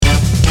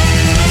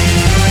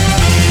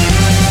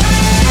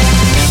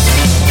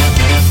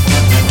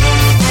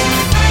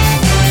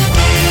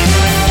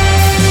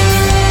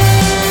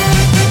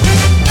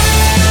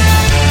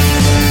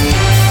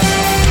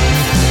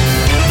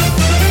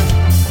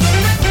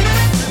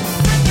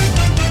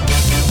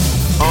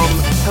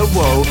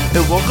Hello,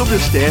 and welcome to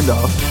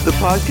Standoff, the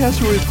podcast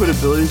where we put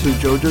abilities from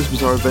JoJo's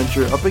Bizarre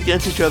Adventure up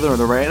against each other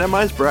on a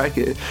randomized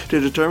bracket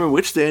to determine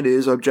which stand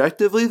is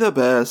objectively the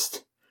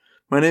best.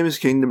 My name is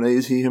Kingdom, and I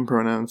use he, him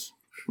pronouns.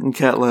 And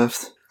Cat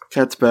left.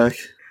 Cat's back.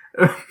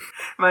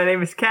 My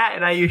name is Cat,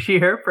 and I use she,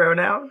 her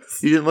pronouns.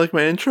 You didn't like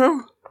my intro?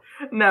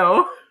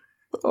 No.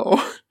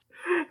 Oh.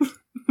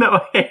 No,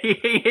 I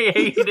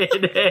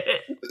hated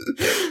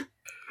it.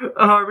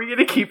 Are we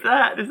gonna keep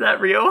that? Is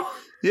that real?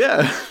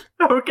 Yeah.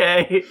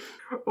 Okay.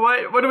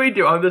 What do we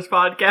do on this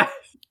podcast?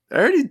 I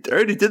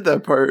already did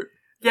that part.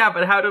 Yeah,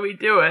 but how do we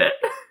do it?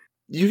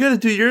 You gotta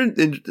do your...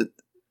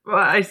 Well,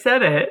 I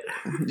said it.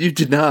 You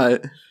did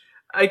not.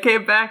 I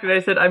came back and I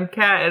said, I'm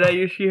Cat, and I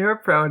use she, her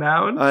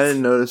pronouns. I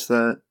didn't notice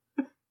that.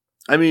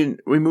 I mean,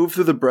 we moved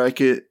through the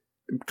bracket,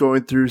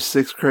 going through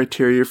 6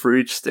 criteria for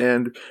each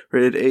stand,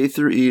 rated A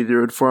through E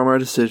to inform our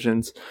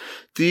decisions.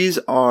 These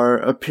are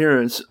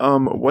appearance.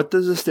 What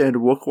does a stand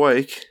look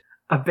like?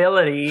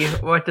 Ability.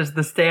 What does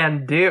the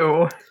stand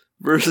do?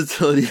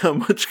 Versatility. How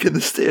much can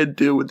the stand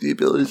do with the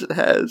abilities it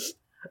has?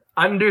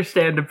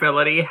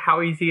 Understandability.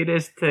 How easy it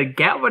is to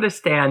get what a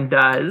stand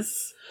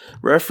does.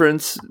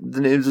 Reference.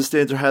 The names of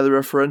stands are highly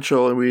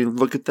referential, and we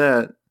look at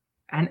that.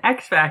 And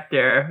X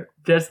Factor.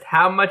 Just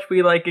how much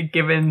we like a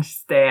given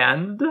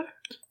stand.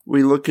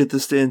 We look at the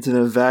stands in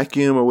a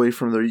vacuum away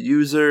from their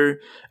user.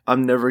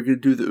 I'm never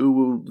going to do the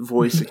ooh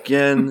voice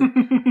again.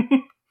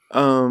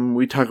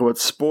 We talk about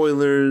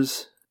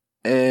spoilers.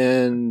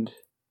 And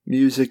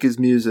music is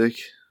music.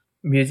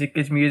 Music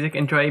is music.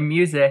 Enjoy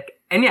music.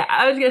 And yeah,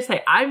 I was going to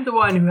say, I'm the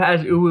one who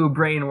has ooh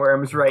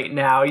brainworms right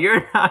now.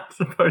 You're not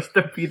supposed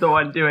to be the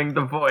one doing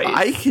the voice.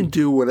 I can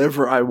do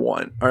whatever I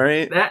want,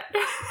 alright?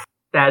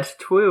 That's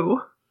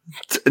true.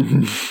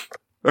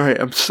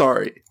 Alright, I'm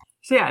sorry.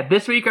 So yeah,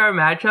 this week our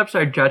matchups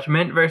are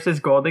Judgment versus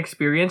Gold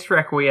Experience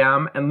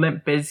Requiem and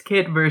Limp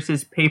Bizkit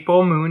versus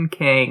Papal Moon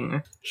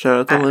King. Shout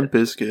out to Limp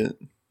Bizkit.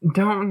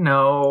 Don't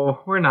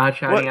know. We're not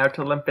shouting out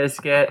to Limp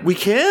Bizkit. We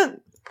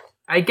can't?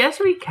 I guess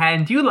we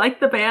can. Do you like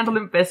the band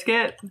Limp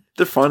Bizkit?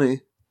 They're funny.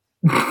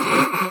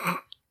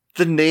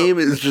 The name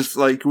is just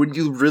like, when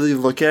you really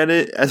look at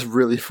it, that's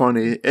really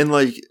funny. And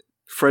like,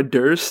 Fred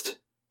Durst,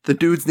 the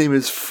dude's name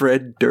is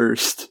Fred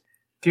Durst.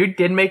 Dude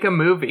did make a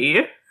movie.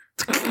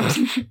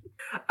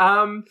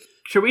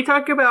 Should we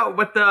talk about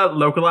what the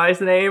localized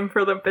name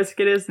for Limp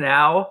Bizkit is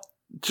now?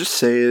 Just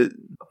say it.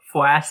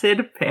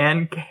 Flaccid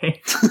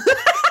Pancake.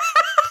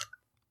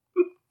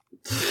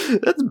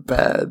 That's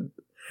bad.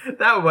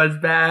 That was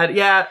bad.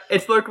 Yeah,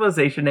 its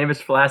localization name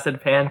is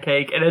Flaccid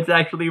Pancake, and it's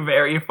actually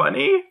very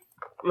funny.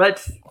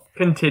 Let's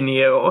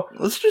continue.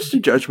 Let's just do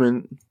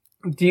Judgment.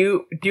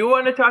 Do you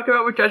want to talk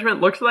about what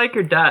Judgment looks like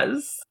or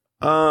does?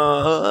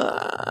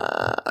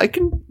 I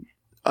can...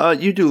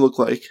 you do look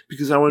like,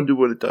 because I want to do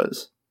what it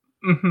does.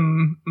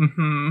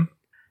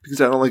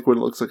 Because I don't like what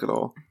it looks like at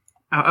all.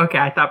 Oh, okay,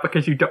 I thought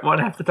because you don't want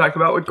to have to talk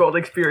about what Gold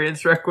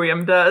Experience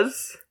Requiem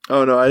does.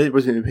 Oh no, I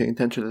wasn't even paying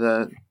attention to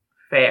that.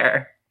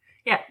 Fair.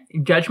 Yeah,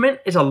 Judgment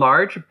is a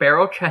large,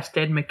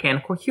 barrel-chested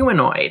mechanical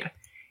humanoid.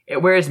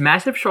 It wears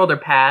massive shoulder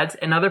pads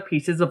and other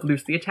pieces of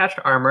loosely attached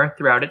armor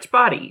throughout its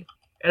body.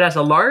 It has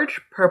a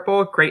large,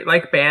 purple,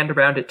 grate-like band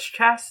around its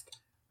chest,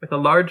 with a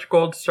large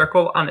gold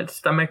circle on its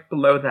stomach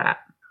below that.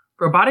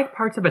 Robotic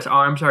parts of its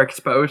arms are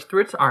exposed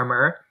through its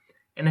armor,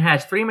 and it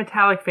has 3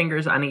 metallic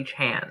fingers on each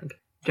hand.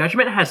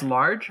 Judgment has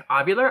large,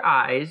 ovular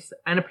eyes,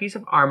 and a piece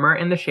of armor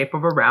in the shape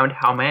of a round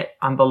helmet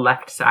on the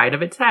left side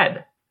of its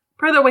head.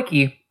 Per the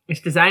wiki, its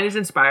design is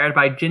inspired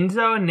by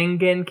Jinzo,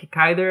 Ningen,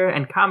 Kikaider,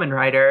 and Kamen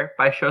Rider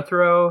by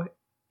Shotaro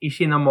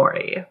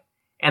Ishinomori.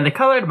 In the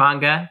colored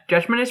manga,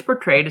 Judgment is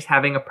portrayed as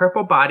having a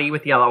purple body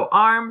with yellow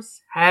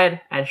arms, head,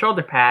 and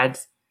shoulder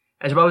pads,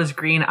 as well as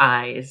green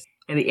eyes.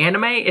 In the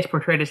anime, it's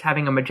portrayed as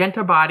having a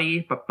magenta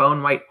body, but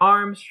bone-white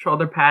arms,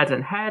 shoulder pads,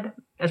 and head,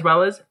 as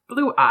well as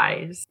blue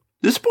eyes.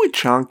 This boy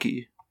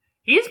chunky.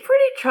 He's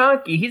pretty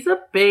chunky. He's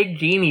a big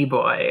genie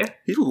boy.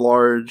 He's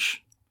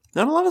large.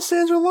 Not a lot of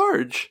stands are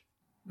large.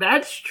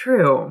 That's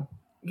true.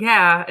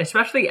 Yeah,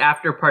 especially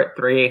after part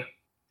 3.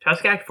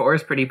 Tusk Act 4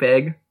 is pretty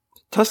big.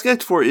 Tusk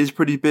Act 4 is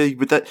pretty big,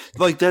 but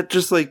that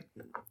just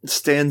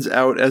stands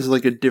out as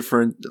like a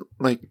different,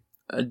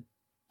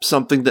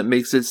 something that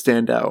makes it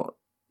stand out.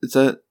 Is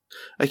that...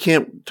 I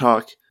can't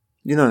talk.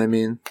 You know what I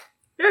mean.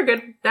 You're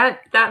good.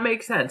 That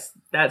makes sense.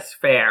 That's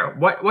fair.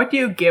 What do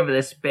you give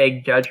this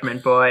big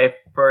Judgment boy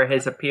for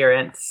his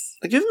appearance?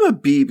 I give him a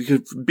B,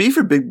 because B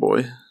for big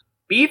boy.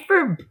 B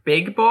for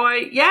big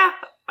boy? Yeah,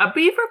 a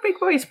B for big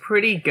boy is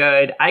pretty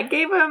good. I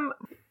gave him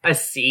a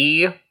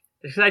C, just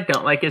because I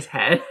don't like his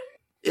head.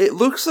 It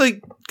looks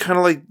like kind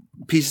of like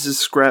pieces of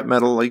scrap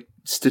metal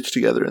stitched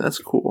together, and that's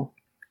cool.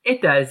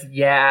 It does,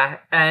 yeah.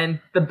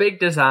 And the big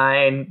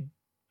design,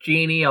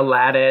 Genie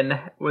Aladdin,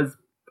 was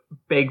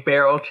big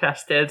barrel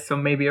chested, so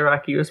maybe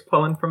Araki was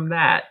pulling from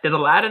that. Did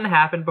Aladdin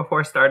happen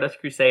before Stardust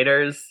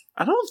Crusaders?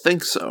 I don't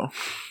think so.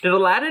 Did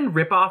Aladdin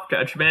rip off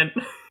Judgment?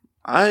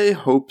 I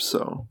hope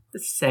so.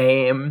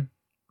 Same.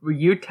 Will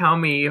you tell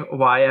me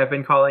why I've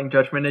been calling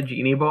Judgment a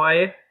genie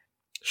boy?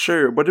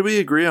 Sure. What did we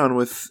agree on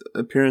with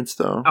appearance,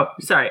 though? Oh,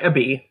 sorry, a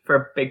B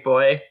for big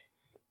boy.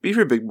 B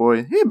for big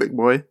boy. Hey, big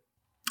boy.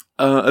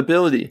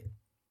 Ability.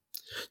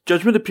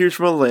 Judgment appears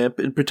from a lamp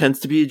and pretends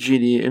to be a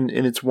genie in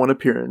its one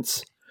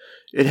appearance.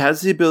 It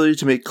has the ability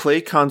to make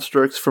clay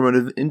constructs from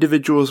an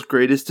individual's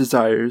greatest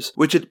desires,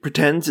 which it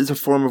pretends is a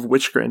form of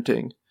wish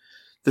granting.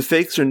 The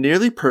fakes are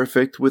nearly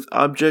perfect, with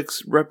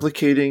objects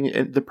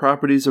replicating the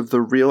properties of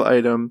the real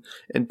item,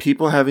 and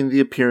people having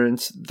the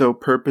appearance, though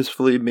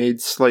purposefully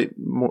made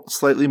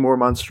slightly more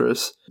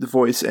monstrous, the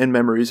voice and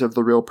memories of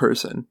the real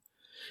person.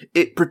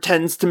 It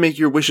pretends to make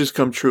your wishes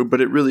come true, but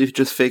it really is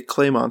just fake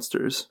clay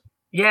monsters.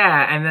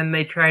 Yeah, and then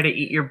they try to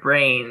eat your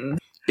brains.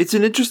 It's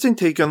an interesting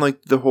take on,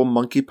 like, the whole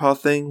monkey paw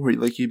thing, where,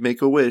 like, you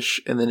make a wish,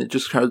 and then it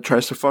just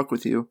tries to fuck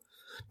with you.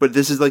 But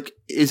this is, like,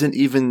 isn't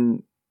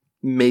even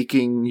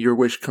making your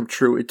wish come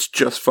true, it's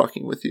just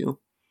fucking with you.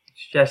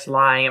 It's just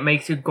lying. It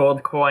makes you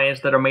gold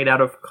coins that are made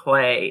out of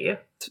clay.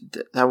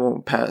 That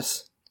won't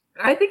pass.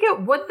 I think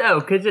it would, though,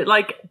 because it,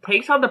 like,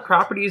 takes on the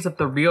properties of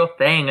the real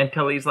thing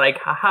until he's like,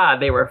 haha,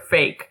 they were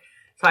fake.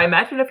 So I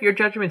imagine if you're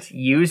Judgment's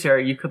user,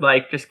 you could,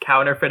 like, just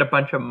counterfeit a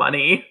bunch of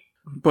money.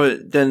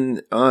 But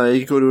then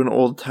you go to an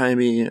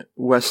old-timey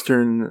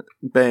Western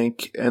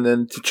bank, and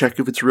then to check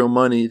if it's real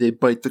money, they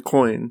bite the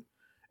coin.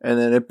 And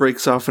then it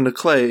breaks off into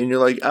clay, and you're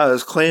like,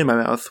 there's clay in my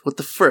mouth. What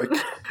the frick?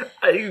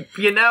 I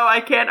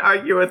can't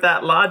argue with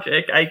that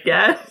logic, I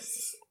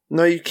guess.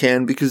 No, you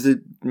can, because it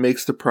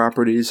makes the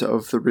properties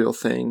of the real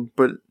thing.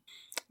 But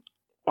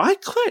why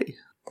clay?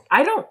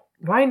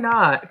 Why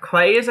not?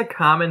 Clay is a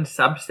common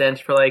substance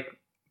for, like,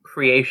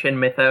 creation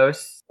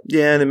mythos.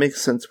 Yeah, and it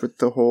makes sense with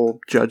the whole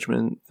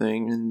judgment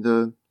thing and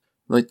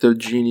the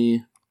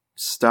genie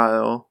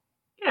style.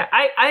 Yeah,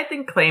 I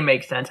think clay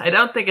makes sense. I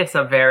don't think it's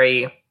a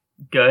very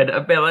good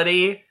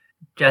ability,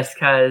 just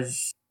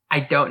because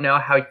I don't know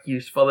how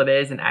useful it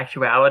is in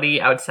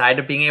actuality outside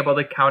of being able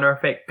to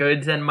counterfeit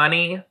goods and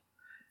money.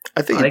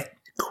 I think it's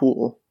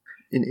cool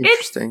and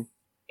interesting.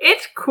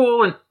 It's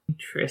cool and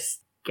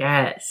interesting,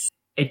 guess.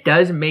 It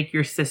does make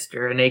your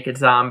sister a naked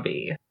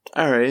zombie.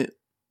 Alright,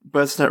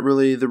 but it's not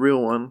really the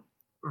real one.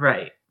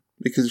 Right.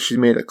 Because she's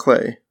made of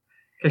clay.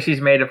 Because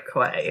she's made of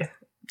clay.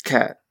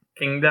 Cat.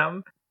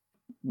 Kingdom.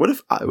 What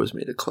if I was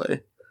made of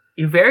clay?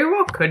 You very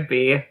well could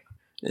be.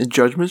 And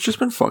Judgment's just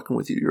been fucking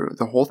with you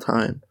the whole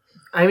time.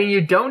 I mean,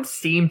 you don't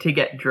seem to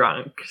get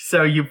drunk,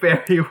 so you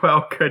very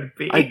well could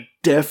be. I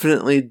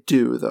definitely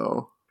do,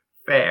 though.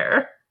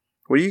 Fair.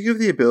 What do you give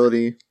the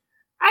ability?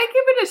 I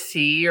give it a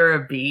C or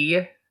a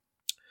B.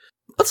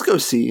 Let's go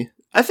C.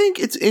 I think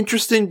it's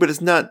interesting, but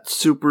it's not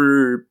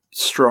super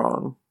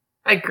strong.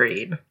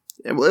 Agreed.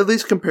 Well, at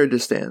least compared to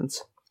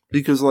Stan's.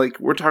 Because, like,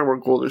 we're talking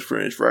about Golder's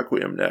Fringe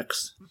Requiem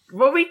next.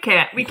 Well, we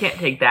can't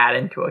take that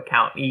into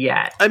account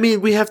yet. I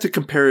mean, we have to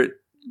compare it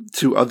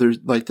to other,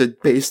 like, the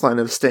baseline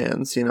of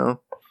Stan's, you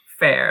know?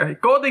 Fair.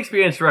 Gold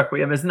Experience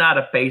Requiem is not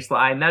a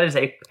baseline. That is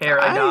a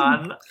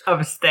paragon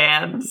of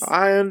stands.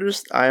 I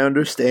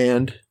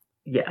understand.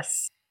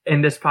 Yes.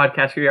 In this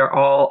podcast, we are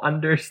all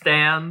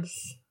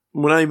understands.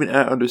 We're not even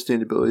at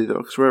understandability, though,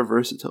 because we're at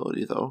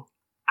versatility, though.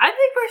 I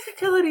think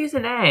versatility is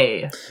an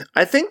A.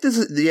 I think this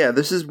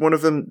is one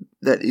of them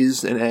that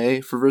is an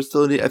A for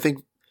versatility. I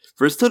think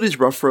versatility is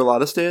rough for a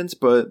lot of stands,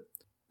 but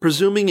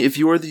presuming if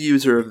you are the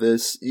user of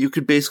this, you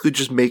could basically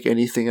just make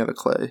anything out of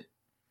clay,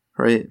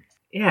 right?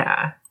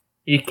 Yeah.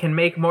 You can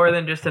make more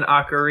than just an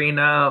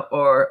ocarina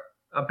or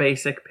a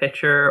basic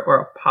pitcher or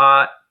a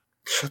pot.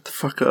 Shut the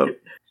fuck up.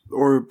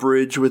 Or a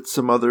bridge with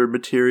some other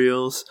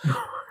materials.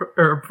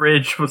 Or a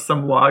bridge with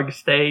some log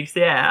stakes,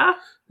 yeah.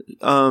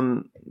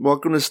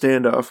 Welcome to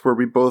Standoff, where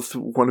we both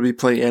want to be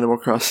playing Animal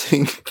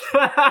Crossing.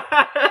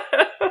 I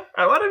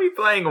want to be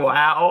playing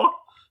WoW.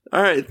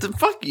 Alright,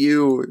 fuck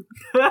you,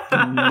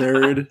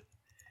 nerd.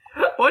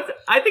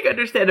 I think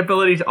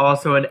understandability is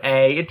also an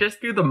A. It just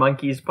threw the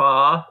monkey's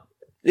paw.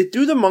 It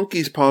threw the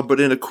monkey's paw, but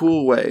in a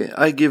cool way.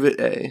 I give it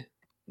A.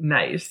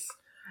 Nice.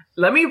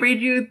 Let me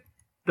read you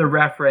the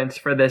reference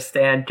for this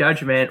stand,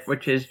 Judgment,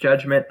 which is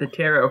Judgment the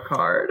Tarot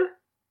card.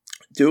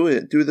 Do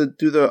it. Do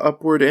the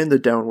upward and the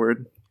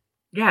downward.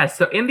 Yeah,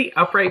 so in the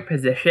upright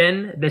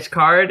position, this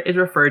card is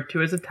referred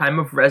to as a time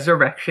of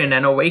resurrection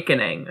and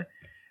awakening.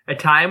 A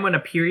time when a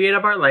period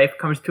of our life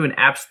comes to an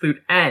absolute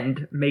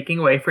end,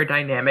 making way for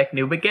dynamic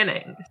new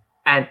beginnings.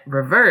 And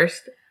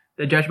reversed,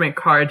 the Judgment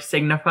card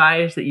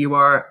signifies that you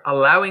are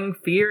allowing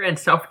fear and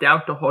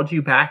self-doubt to hold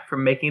you back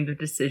from making the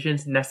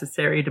decisions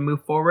necessary to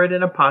move forward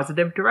in a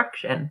positive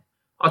direction.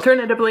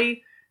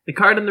 Alternatively, the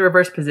card in the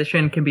reverse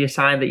position can be a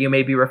sign that you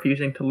may be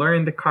refusing to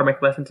learn the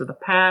karmic lessons of the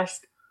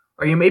past,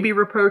 or you may be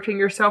reproaching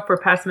yourself for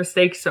past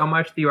mistakes so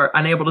much that you are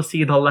unable to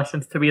see the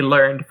lessons to be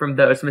learned from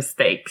those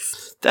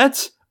mistakes.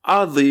 That's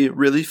oddly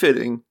really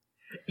fitting.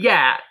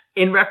 Yeah,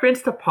 in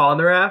reference to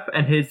Polnareff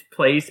and his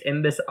place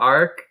in this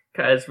arc,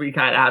 because we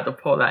kind of had to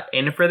pull that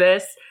in for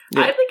this,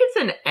 yeah. I think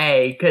it's an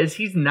A, because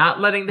he's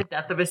not letting the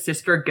death of his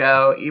sister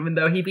go, even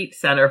though he beat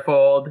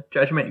Centerfold.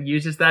 Judgment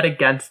uses that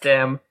against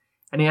him,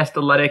 and he has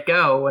to let it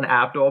go when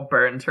Abdul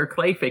burns her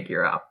clay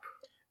figure up.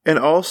 And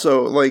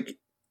also, like,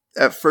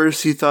 at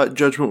first he thought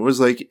Judgment was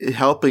like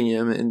helping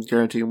him and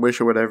granting him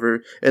wish or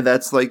whatever, and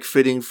that's like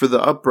fitting for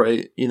the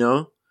upright, you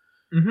know?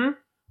 Mm-hmm.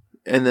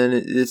 And then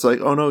it's like,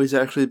 oh no, he's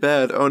actually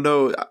bad. Oh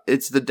no,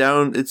 it's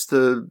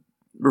the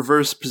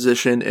reverse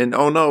position, and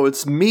oh no,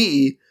 it's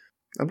me.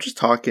 I'm just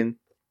talking.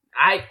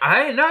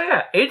 I know,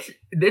 yeah.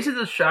 This is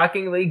a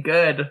shockingly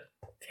good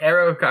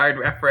tarot card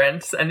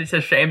reference, and it's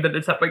a shame that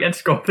it's up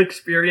against Gold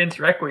Experience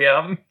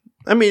Requiem.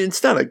 I mean,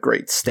 it's not a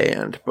great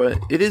stand, but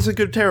it is a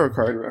good tarot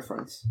card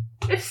reference.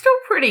 It's still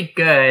pretty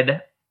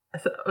good.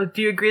 So,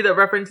 do you agree that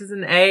reference is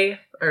an A?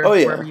 Or oh,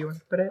 yeah. Wherever you want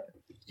to put it?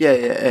 Yeah,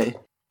 A.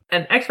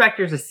 And X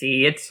Factor's a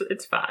C.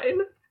 It's fine.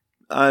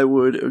 I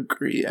would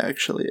agree,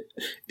 actually.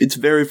 It's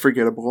very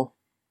forgettable.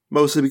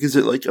 Mostly because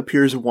it, like,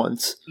 appears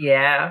once.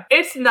 Yeah.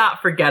 It's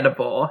not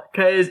forgettable,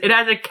 because it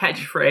has a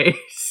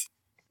catchphrase.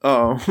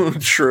 Oh,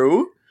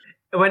 true?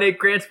 When it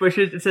grants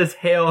wishes, it says,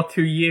 "Hail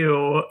to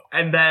you."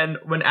 And then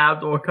when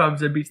Abdul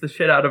comes and beats the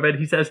shit out of it,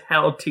 he says,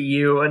 "Hell to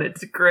you," and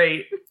it's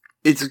great.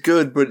 It's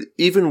good, but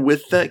even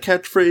with that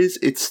catchphrase,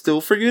 it's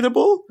still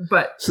forgettable?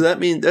 So that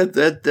means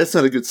that's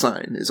not a good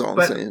sign, is all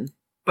I'm saying.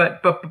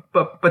 But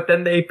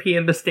then they pee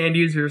in the stand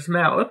user's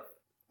mouth.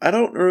 I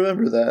don't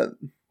remember that.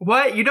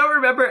 What? You don't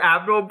remember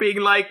Abdul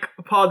being like,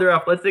 "Paul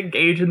Duroff, let's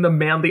engage in the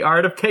manly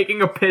art of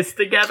taking a piss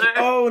together"?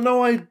 Oh,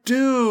 no, I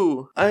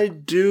do.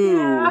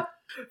 Yeah.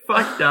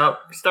 Fucked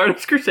up.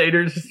 Stardust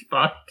Crusaders is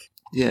fucked.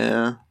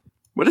 Yeah.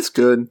 But it's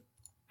good.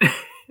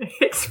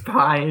 It's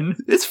fine.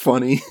 It's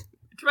funny.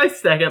 It's my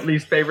second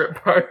least favorite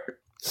part.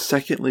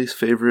 Second least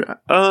favorite?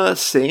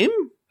 Same?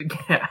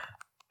 Yeah.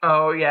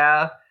 Oh,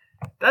 yeah.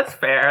 That's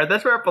fair.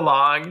 That's where it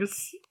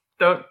belongs.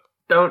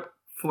 Don't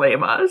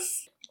flame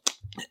us.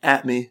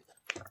 At me.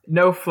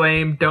 No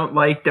flame, don't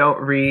like, don't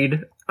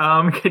read.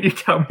 Can you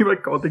tell me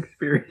what Gold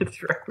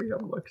Experience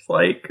Requiem looks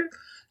like?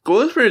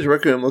 Gold Experience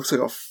Requiem looks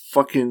like a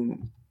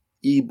fucking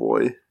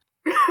e-boy.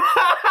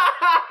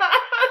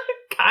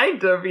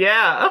 Kind of,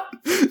 yeah.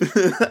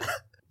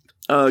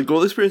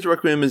 Gold Experience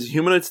Requiem is a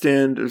humanoid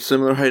stand of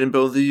similar height and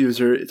build to the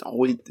user. It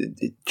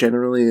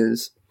generally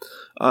is.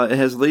 It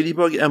has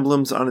ladybug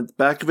emblems on the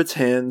back of its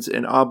hands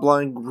and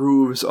oblong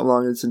grooves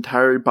along its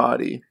entire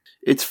body.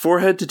 Its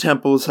forehead to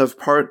temples have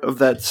part of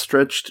that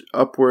stretched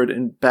upward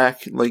and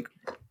back, like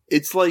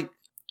it's like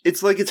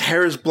its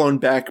hair is blown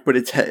back, but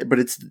it's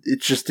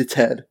just its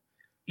head.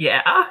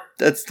 Yeah.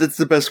 That's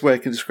the best way I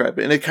can describe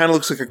it, and it kind of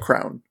looks like a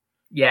crown.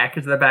 Yeah,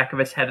 because the back of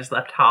its head is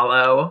left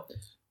hollow,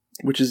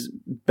 which is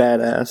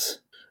badass.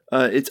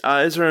 Its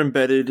eyes are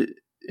embedded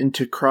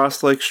into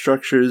cross-like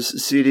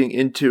structures, seeding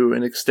into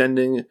and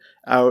extending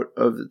out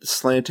of the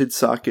slanted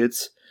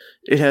sockets.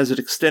 It has an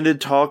extended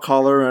tall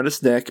collar around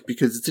its neck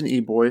because it's an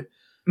e-boy.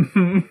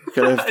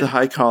 Gotta have the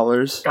high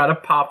collars. Gotta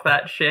pop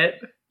that shit.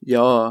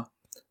 Yeah.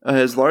 It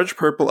has large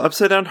purple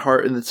upside-down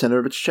heart in the center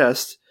of its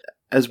chest,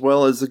 as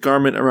well as the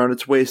garment around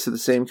its waist of the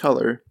same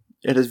color.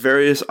 It has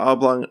various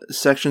oblong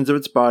sections of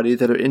its body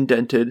that are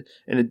indented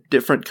in a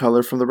different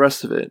color from the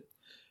rest of it,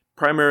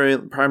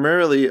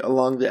 primarily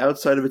along the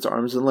outside of its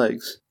arms and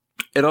legs.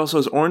 It also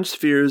has orange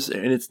spheres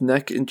in its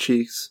neck and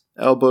cheeks,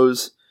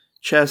 elbows,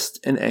 chest,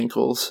 and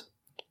ankles.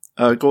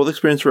 Gold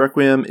Experience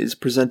Requiem is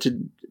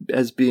presented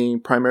as being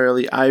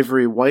primarily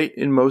ivory white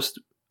in most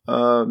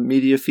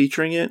media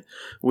featuring it,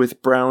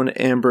 with brown,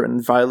 amber,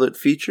 and violet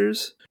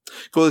features.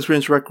 Gold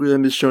Experience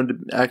Requiem is shown to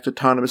act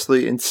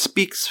autonomously and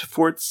speaks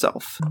for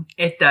itself.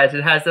 It does.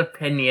 It has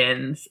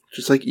opinions.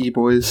 Just like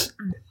e-boys.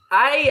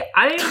 I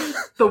am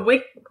the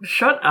wiki.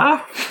 Shut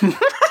up.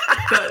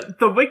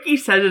 the wiki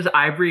says it's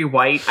ivory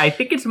white. I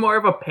think it's more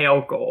of a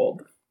pale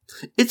gold.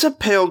 It's a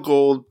pale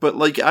gold, but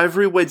like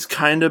ivory white's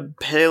kind of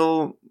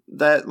pale,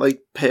 that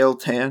like pale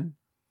tan.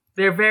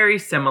 They're very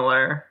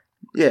similar.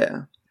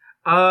 Yeah.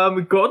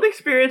 Gold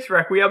Experience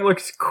Requiem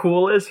looks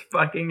cool as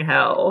fucking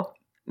hell.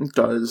 It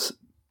does.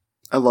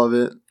 I love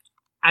it.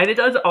 And it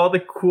does all the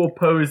cool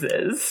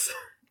poses.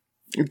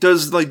 It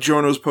does like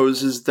Giorno's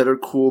poses that are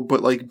cool,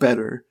 but like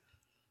better.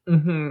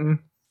 Mm-hmm.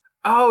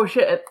 Oh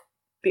shit.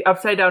 The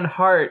upside down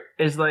heart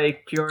is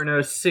like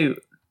Giorno's suit.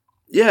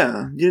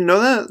 Yeah, you didn't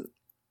know that?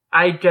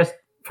 I just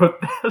put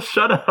that.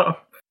 Shut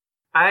up.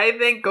 I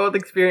think Gold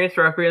Experience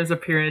Requiem's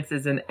appearance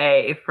is an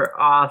A for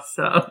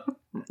awesome.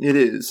 It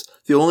is.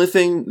 The only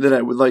thing that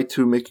I would like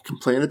to make a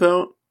complaint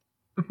about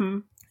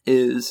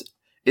is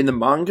in the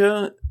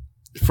manga,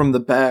 from the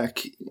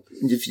back,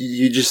 if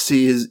you just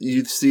see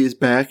his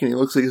back, and he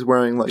looks like he's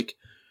wearing like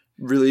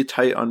really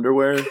tight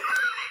underwear.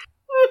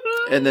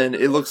 And then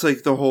it looks like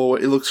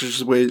it looks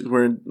just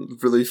wearing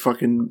really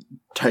fucking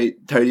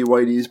tighty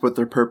whities, but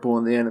they're purple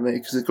in the anime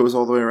because it goes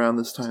all the way around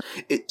this time.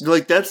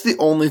 That's the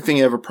only thing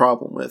I have a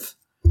problem with.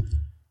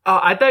 Oh,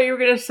 I thought you were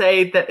going to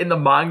say that in the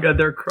manga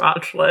they're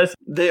crotchless.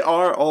 They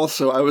are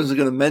also. I was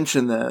going to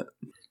mention that.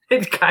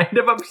 It's kind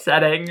of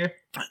upsetting.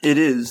 It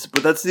is,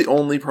 but that's the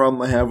only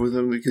problem I have with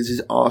him because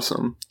he's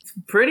awesome. It's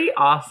pretty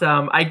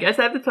awesome. I guess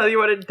I have to tell you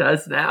what it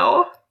does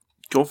now.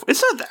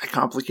 It's not that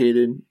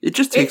complicated. It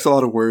just takes a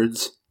lot of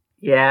words.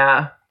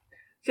 Yeah.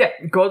 So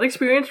yeah, Gold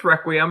Experience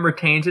Requiem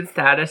retains its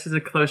status as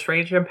a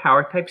close-range and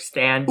power-type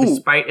stand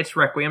despite its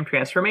Requiem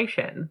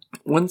transformation.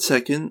 1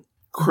 second.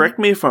 Correct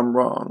me if I'm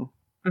wrong.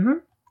 Mm-hmm.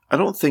 I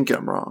don't think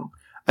I'm wrong.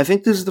 I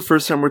think this is the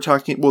first time we're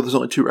talking... Well, there's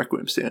only 2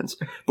 Requiem stands.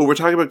 But we're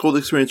talking about Gold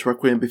Experience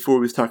Requiem before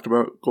we've talked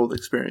about Gold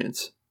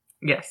Experience.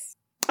 Yes.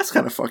 That's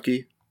kind of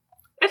fucky.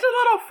 It's a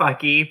little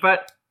fucky,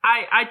 but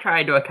I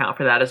tried to account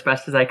for that as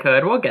best as I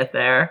could. We'll get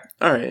there.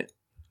 Alright.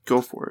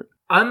 Go for it.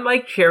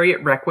 Unlike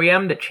Chariot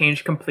Requiem that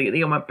changed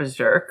completely and went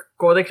berserk,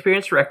 Gold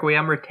Experience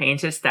Requiem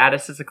retains its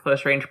status as a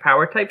close-range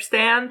power-type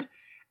stand,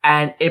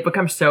 and it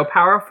becomes so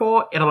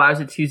powerful, it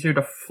allows its user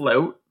to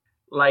float,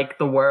 like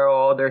The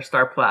World or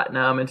Star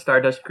Platinum and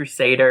Stardust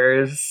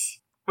Crusaders,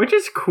 which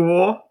is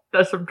cool.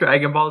 Does some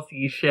Dragon Ball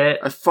Z shit.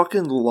 I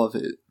fucking love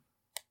it.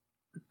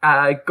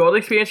 Gold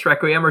Experience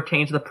Requiem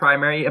retains the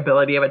primary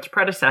ability of its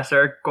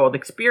predecessor, Gold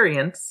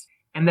Experience,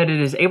 and that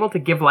it is able to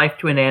give life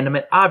to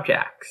inanimate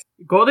objects.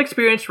 Gold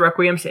Experience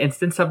Requiem's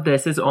instance of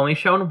this is only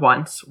shown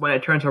once, when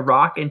it turns a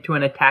rock into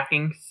an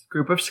attacking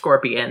group of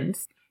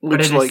scorpions.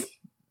 Which,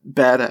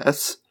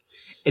 badass.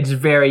 It's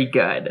very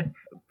good.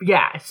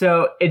 Yeah,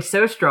 so it's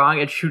so strong,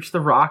 it shoots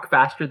the rock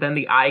faster than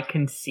the eye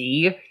can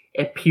see,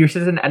 it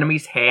pierces an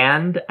enemy's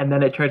hand, and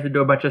then it turns into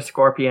a bunch of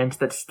scorpions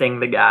that sting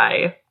the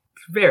guy.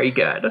 It's very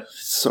good.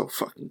 So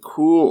fucking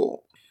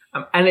cool.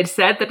 And it's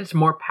said that it's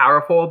more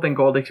powerful than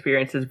Gold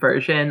Experience's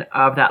version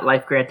of that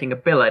life-granting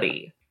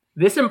ability.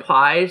 This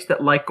implies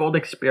that, like Gold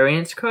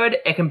Experience could,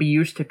 it can be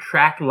used to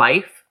track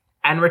life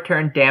and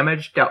return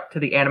damage dealt to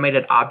the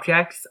animated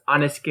objects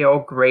on a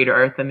scale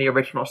greater than the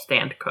original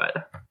stand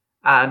could.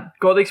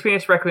 Gold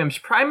Experience Requiem's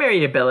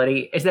primary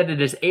ability is that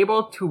it is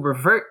able to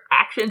revert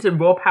actions and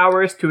will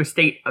powers to a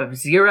state of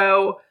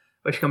 0,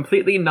 which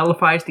completely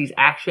nullifies these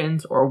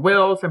actions or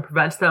wills and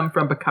prevents them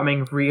from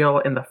becoming real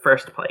in the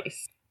first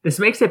place. This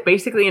makes it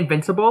basically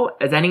invincible,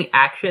 as any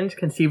actions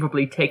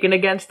conceivably taken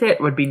against it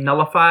would be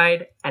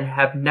nullified and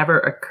have never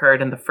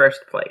occurred in the first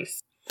place.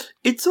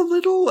 It's a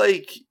little,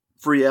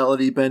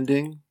 reality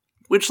bending,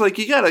 which,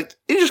 you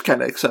just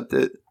kind of accept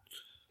it.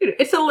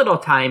 It's a little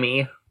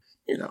timey.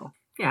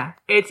 Yeah.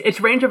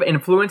 Its range of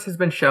influence has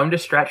been shown to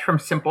stretch from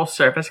simple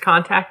surface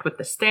contact with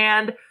the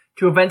stand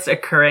to events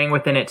occurring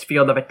within its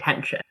field of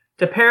attention.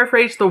 To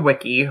paraphrase the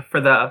wiki for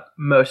the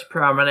most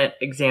prominent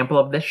example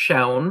of this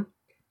shown,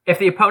 if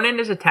the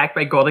opponent is attacked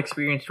by Gold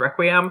Experience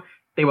Requiem,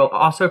 they will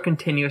also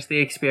continuously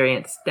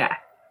experience death,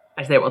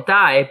 as they will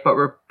die, but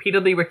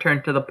repeatedly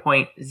return to the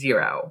point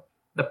 0,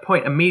 the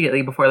point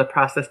immediately before the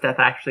process death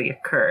actually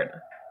occurred.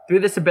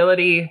 Through this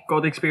ability,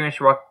 Gold Experience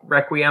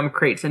Requiem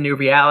creates a new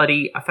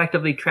reality,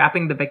 effectively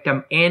trapping the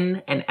victim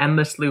in an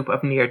endless loop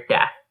of near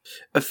death.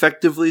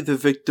 Effectively, the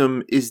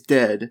victim is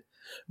dead,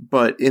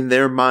 but in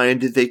their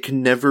mind, they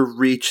can never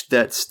reach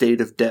that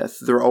state of death.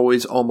 They're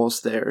always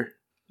almost there.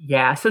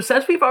 Yeah, so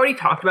since we've already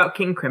talked about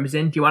King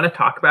Crimson, do you want to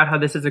talk about how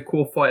this is a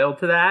cool foil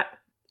to that?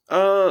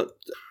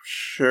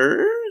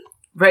 Sure?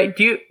 Right,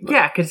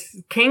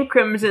 because King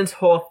Crimson's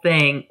whole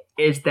thing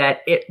is that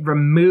it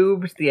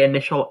removes the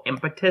initial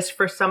impetus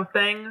for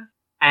something,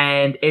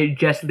 and it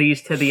just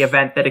leads to the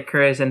event that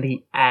occurs in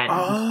the end.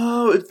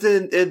 Oh,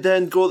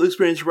 then Gold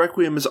Experience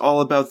Requiem is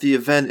all about the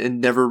event and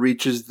never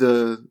reaches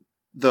the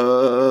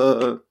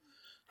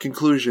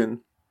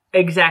conclusion.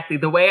 Exactly.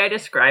 The way I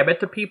describe it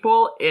to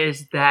people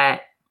is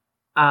that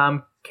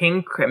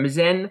King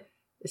Crimson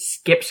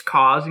skips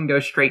cause and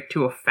goes straight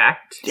to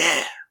effect.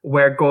 Yeah.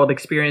 Where Gold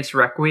Experience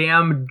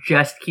Requiem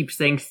just keeps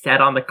things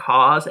set on the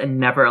cause and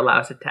never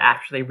allows it to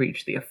actually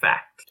reach the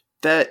effect.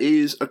 That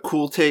is a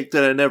cool take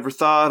that I never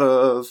thought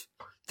of.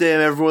 Damn,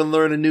 everyone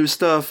learning new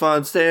stuff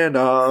on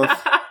Standoff.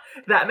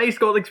 That makes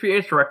Gold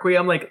Experience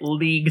Requiem,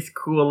 leagues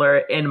cooler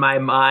in my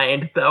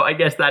mind, though I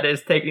guess that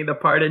is taking the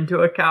part into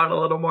account a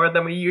little more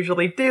than we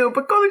usually do,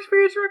 but Gold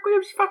Experience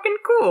Requiem's fucking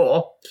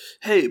cool.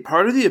 Hey,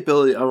 part of the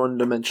ability I wanted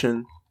to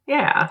mention.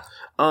 Yeah.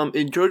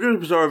 In JoJo's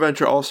Bizarre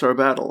Adventure All-Star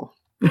Battle,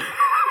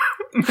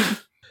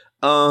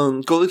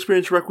 Gold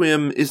Experience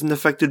Requiem isn't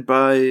affected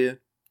by,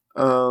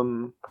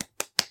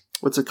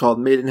 what's it called?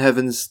 Made in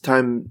Heaven's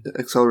time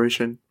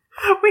acceleration.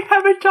 We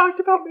haven't talked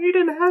about Made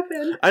in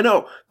Heaven. I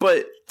know,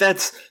 but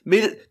that's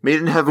Made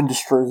in Heaven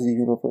destroys the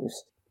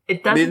universe.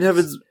 It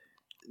doesn't.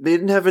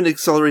 Made in Heaven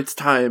accelerates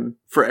time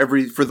for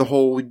the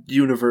whole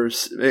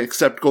universe,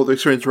 except Gold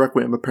Experience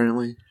Requiem,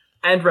 apparently.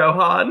 And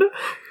Rohan.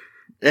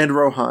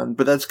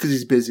 But that's because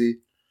he's busy.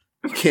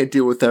 Can't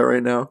deal with that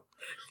right now.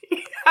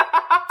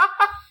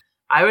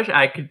 I wish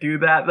I could do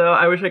that, though.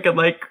 I wish I could,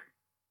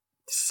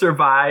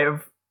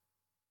 survive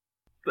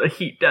the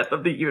heat death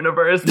of the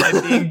universe by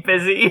being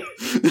busy.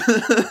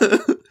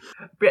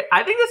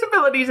 I think this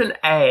ability is an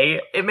A.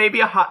 It may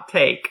be a hot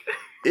take.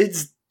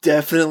 It's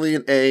definitely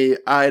an A.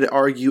 I'd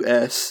argue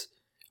S.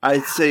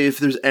 I'd say if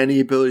there's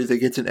any ability that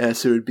gets an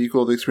S, it would be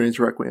Gold Experience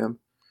Requiem.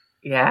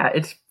 Yeah,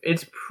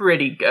 it's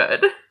pretty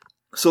good.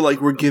 So,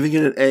 we're giving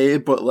it an A,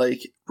 but,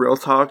 real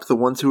talk, the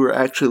ones who are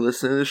actually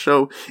listening to the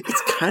show,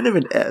 it's kind of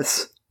an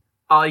S.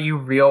 All you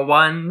real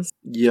ones?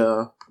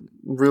 Yeah.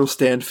 Real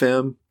stand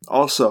fam.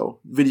 Also,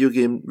 video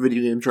game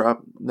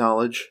drop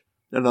knowledge.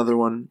 another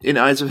one. In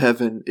Eyes of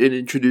Heaven, it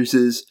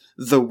introduces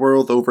The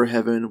World Over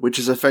Heaven, which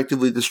is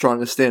effectively the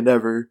strongest stand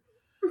ever.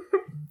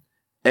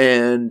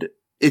 And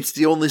it's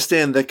the only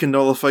stand that can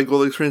nullify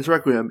Gold Experience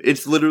Requiem.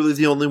 It's literally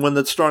the only one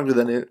that's stronger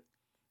than it.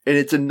 And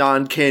it's a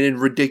non-canon,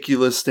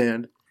 ridiculous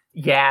stand.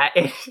 Yeah.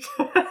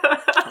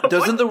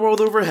 Doesn't The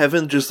World Over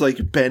Heaven just,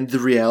 like, bend the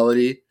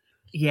reality?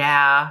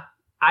 Yeah.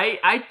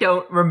 I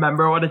don't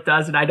remember what it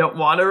does, and I don't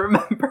want to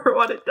remember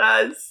what it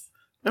does.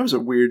 That was a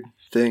weird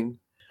thing.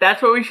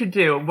 That's what we should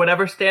do.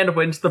 Whatever stand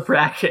wins the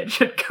bracket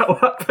should go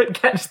up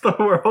against The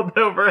World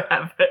Over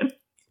Heaven.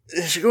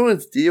 It should go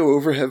against Dio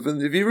Over Heaven.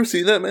 Have you ever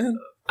seen that, man?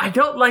 I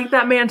don't like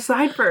that man's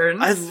sideburns.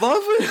 I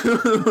love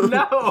it.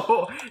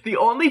 No. The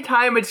only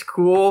time it's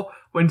cool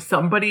when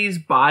somebody's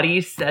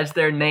body says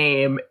their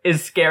name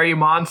is Scary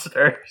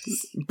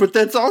Monsters. But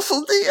that's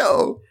also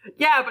Dio.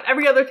 Yeah, but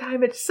every other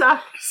time it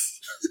sucks.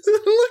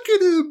 Look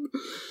at him.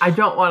 I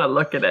don't want to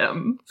look at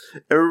him.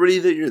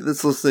 Everybody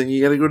that's listening,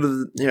 you gotta go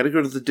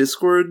to the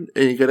Discord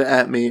and you gotta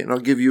at me, and I'll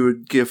give you a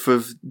gif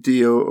of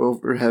Dio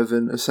Over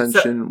Heaven,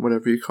 Ascension,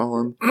 whatever you call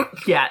him.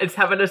 Yeah, it's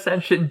Heaven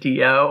Ascension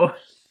Dio.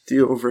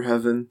 Dio Over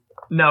Heaven.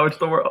 No, it's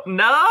the world.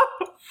 No.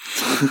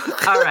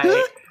 All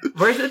right.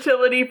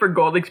 Versatility for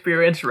Gold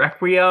Experience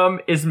Requiem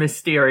is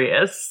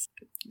mysterious.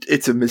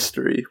 It's a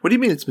mystery. What do you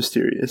mean it's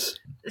mysterious?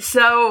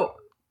 So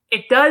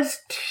it does.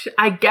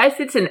 I guess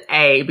it's an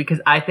A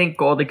because I think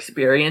Gold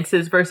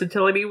Experience's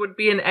versatility would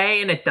be an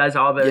A, and it does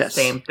all those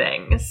same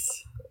things.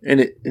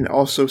 And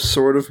also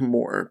sort of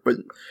more, but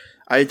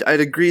I'd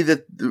agree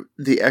that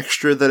the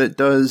extra that it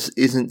does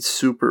isn't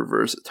super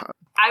versatile.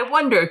 I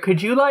wonder,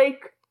 could you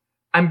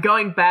I'm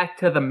going back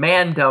to the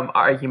Mandem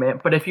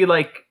argument, but if you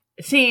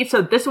see,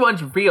 so this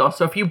one's real,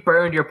 so if you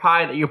burned your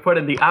pie that you put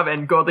in the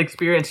oven, Gold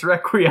Experience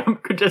Requiem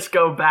could just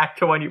go back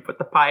to when you put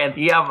the pie in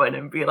the oven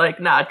and be like,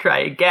 nah, try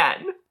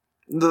again.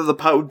 The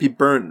pie would be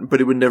burnt,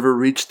 but it would never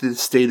reach the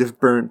state of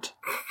burnt.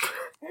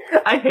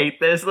 I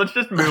hate this. Let's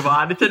just move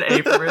on. It's an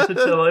A for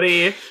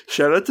versatility.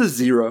 Shout out to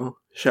Zero.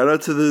 Shout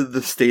out to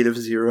the state of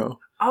Zero.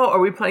 Oh, are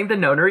we playing the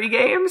Nonary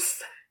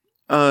games?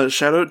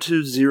 Shout out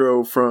to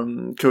Zero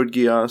from Code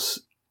Geass.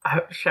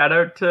 Shout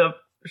out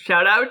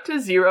to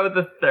Zero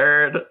the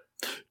Third.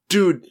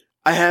 Dude,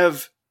 I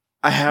have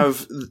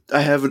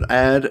an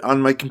ad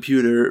on my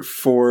computer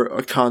for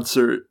a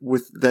concert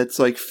that's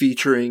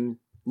featuring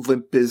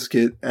Limp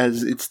Bizkit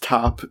as its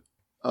top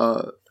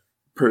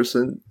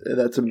person.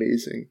 That's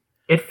amazing.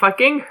 It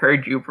fucking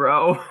heard you,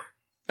 bro.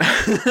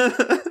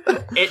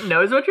 It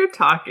knows what you're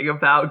talking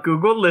about.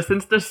 Google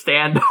listens to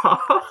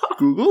Standoff.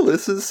 Google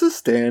listens to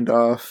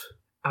Standoff.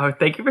 Oh,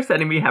 thank you for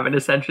sending me Heaven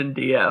Ascension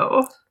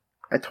Dio.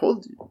 I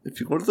told you, if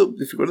you go to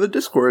the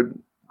Discord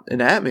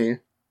and at me,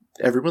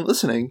 everyone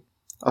listening,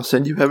 I'll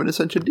send you Heaven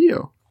Ascension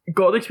Dio.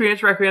 Gold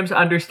Experience Requiem's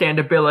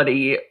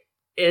understandability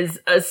is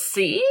a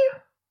C?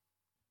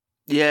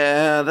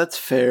 Yeah, that's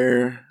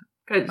fair.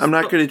 I'm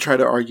not going to try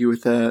to argue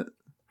with that.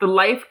 The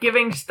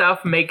life-giving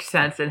stuff makes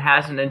sense and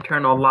has an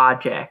internal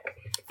logic.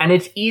 And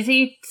it's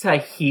easy to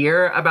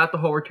hear about the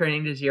whole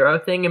returning to zero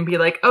thing and be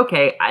like,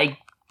 okay, I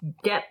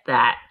get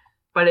that.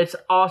 But it's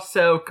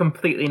also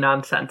completely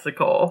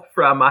nonsensical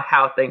from a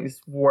how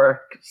things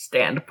work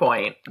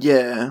standpoint.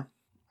 Yeah,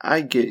 I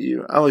get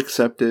you. I'll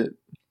accept it.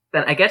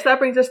 Then I guess that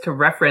brings us to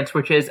reference,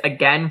 which is,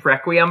 again,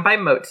 Requiem by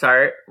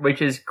Mozart,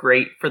 which is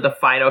great for the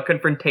final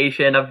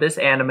confrontation of this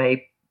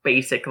anime,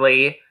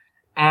 basically.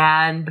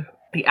 And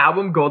the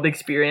album Gold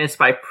Experience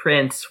by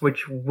Prince,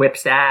 which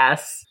whips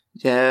ass.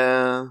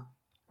 Yeah.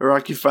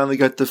 Araki finally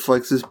got to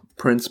flex his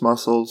Prince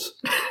muscles.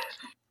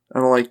 I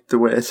don't like the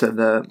way I said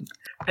that.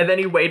 And then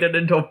he waited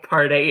until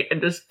part 8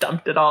 and just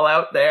dumped it all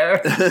out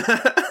there.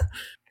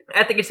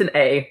 I think it's an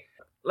A.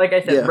 Like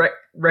I said, yeah.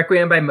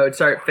 Requiem by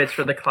Mozart fits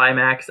for the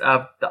climax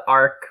of the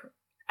arc,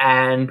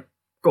 and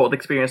Gold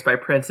Experience by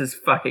Prince is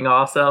fucking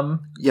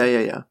awesome.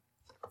 Yeah.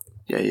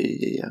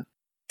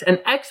 An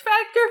X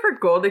Factor for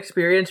Gold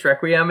Experience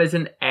Requiem is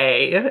an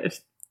A.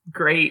 It's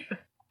great.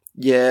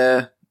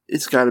 Yeah,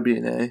 it's gotta be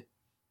an A.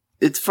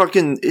 It's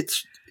fucking,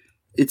 it's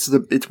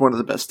one of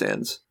the best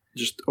stands,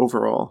 just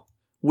overall.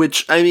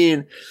 Which, I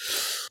mean,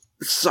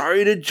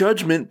 sorry to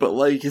Judgment, but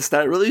it's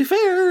not really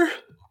fair.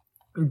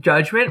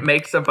 Judgment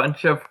makes a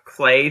bunch of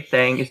clay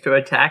things to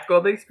attack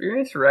Gold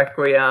Experience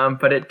Requiem,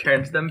 but it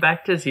turns them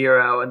back to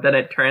zero, and then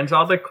it turns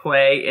all the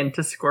clay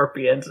into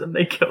scorpions, and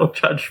they kill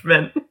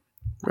Judgment.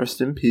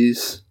 Rest in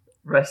peace.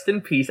 Rest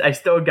in peace. I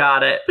still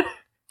got it.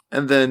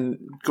 And then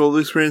Gold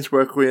Experience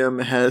Requiem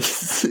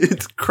has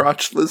its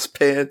crotchless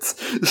pants,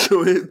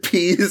 so it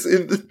pees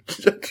in the...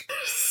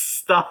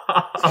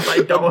 Stop.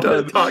 I don't want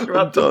to talk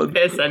about the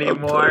piss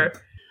anymore.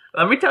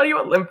 Let me tell you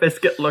what Limp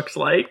Bizkit looks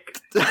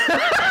like.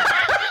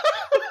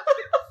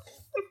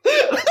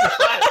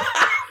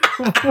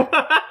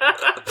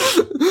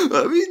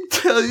 Let me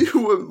tell you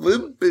what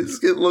Limp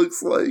Bizkit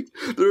looks like.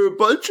 They're a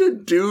bunch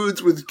of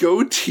dudes with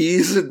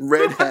goatees and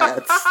red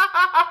hats.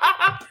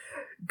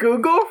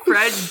 Google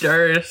Fred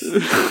Durst.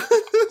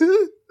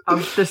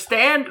 The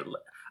stand...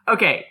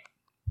 Okay.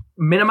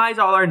 Minimize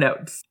all our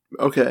notes.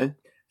 Okay.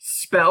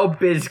 Spell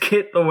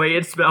Biscuit the way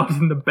it spells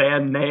in the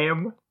band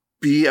name.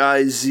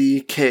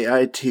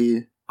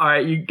 Bizkit.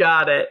 Alright, you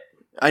got it.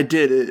 I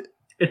did it.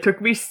 It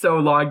took me so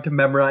long to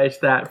memorize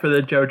that for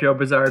the JoJo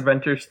Bizarre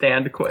Adventure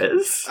stand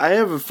quiz. I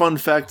have a fun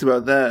fact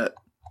about that.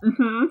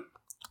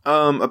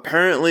 Mm-hmm.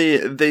 Apparently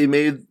they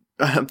made...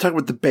 I'm talking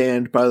about the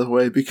band, by the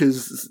way,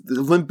 because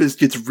Limp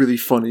Bizkit's really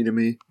funny to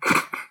me.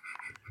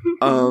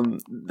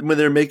 When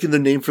they're making the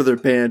name for their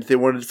band, they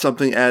wanted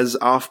something as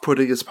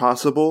off-putting as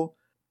possible,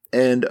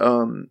 and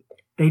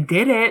they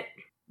did it.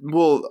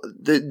 Well,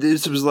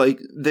 this was like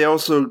they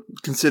also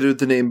considered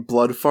the name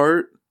Blood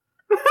Fart,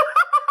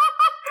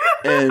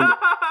 and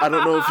I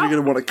don't know if you're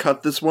gonna want to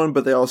cut this one,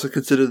 but they also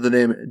considered the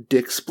name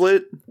Dick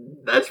Split.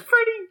 That's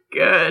pretty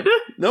good.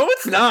 No,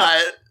 it's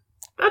not.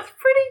 That's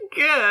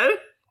pretty good.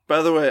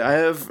 By the way, I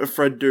have a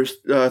Fred Durst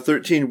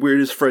 13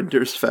 weirdest Fred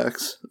Durst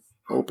facts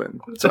open.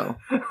 So,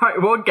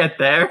 alright, we'll get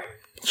there.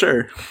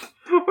 Sure.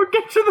 We'll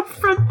get to the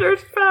Fred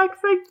Durst facts,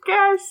 I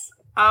guess.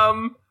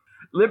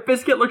 Limp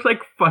Bizkit looks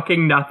like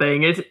fucking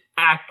nothing.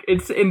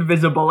 It's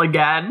invisible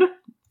again.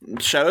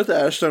 Shout out to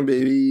Ashton,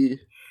 baby.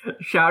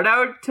 Shout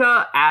out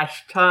to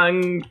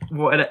Ashtung,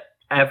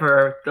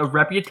 whatever. The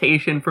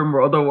reputation from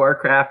World of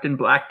Warcraft and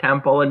Black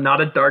Temple and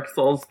not a Dark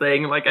Souls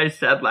thing, like I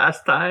said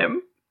last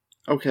time.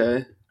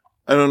 Okay.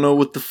 I don't know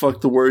what the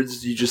fuck the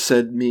words you just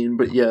said mean,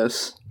 but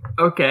yes.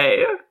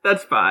 Okay,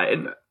 that's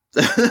fine.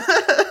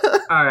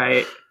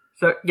 Alright.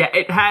 So, yeah,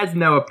 it has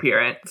no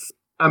appearance.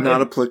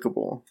 Not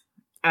applicable.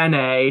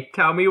 NA,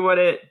 tell me what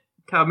it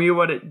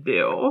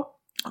do.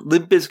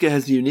 Limp Bizkit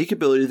has a unique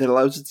ability that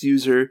allows its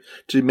user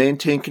to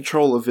maintain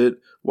control of it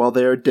while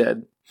they are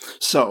dead.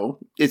 So,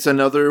 it's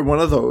another one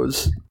of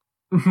those.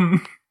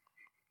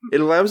 It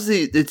allows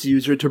its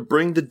user to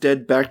bring the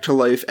dead back to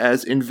life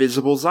as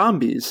invisible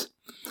zombies.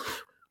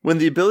 When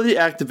the ability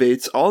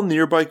activates, all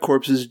nearby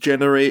corpses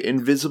generate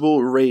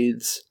invisible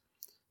raids,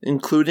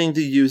 including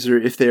the user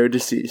if they are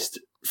deceased.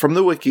 From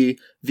the wiki,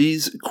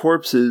 these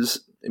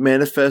corpses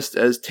manifest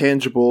as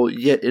tangible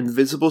yet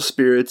invisible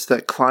spirits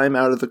that climb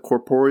out of the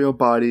corporeal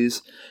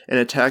bodies and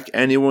attack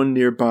anyone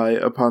nearby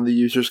upon the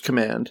user's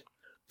command.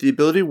 The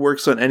ability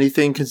works on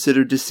anything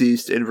considered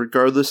deceased and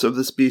regardless of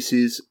the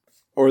species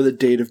or the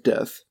date of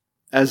death.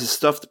 As a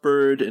stuffed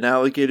bird, an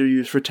alligator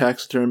used for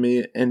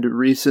taxidermy, and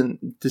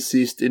recent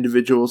deceased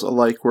individuals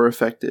alike were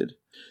affected.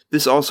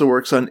 This also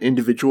works on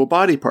individual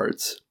body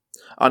parts.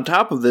 On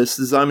top of this,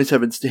 the zombies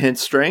have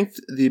enhanced strength,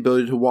 the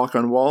ability to walk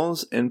on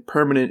walls, and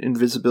permanent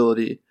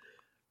invisibility.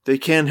 They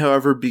can,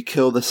 however, be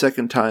killed a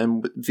second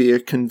time via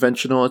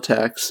conventional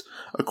attacks.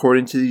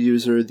 According to the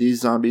user,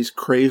 these zombies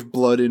crave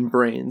blood and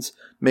brains,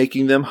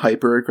 making them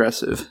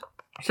hyper-aggressive.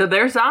 So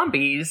they're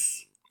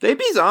zombies. They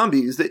be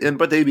zombies,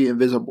 but they be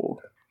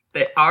invisible.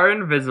 They are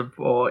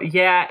invisible.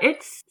 Yeah,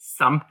 it's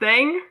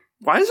something.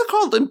 Why is it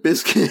called Limp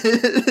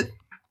Bizkit?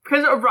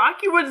 Because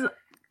Rocky was...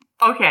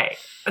 Okay,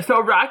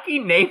 so Rocky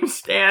names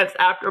stands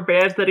after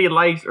bands that he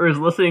likes or is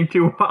listening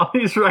to while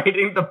he's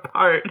writing the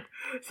part.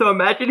 So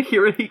imagine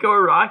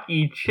Hirohiko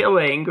Rocky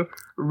chilling,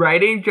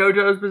 writing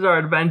JoJo's Bizarre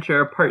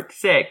Adventure Part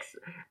 6,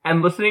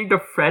 and listening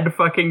to Fred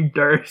fucking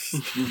Durst.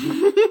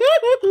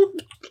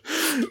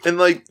 And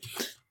like,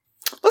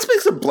 let's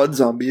make some blood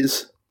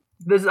zombies.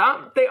 They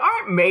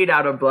aren't made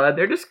out of blood,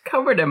 they're just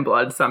covered in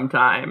blood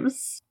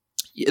sometimes.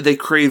 Yeah, they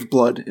crave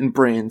blood and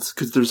brains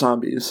because they're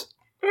zombies.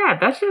 Yeah,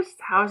 that's just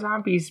how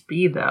zombies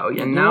be, though,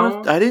 you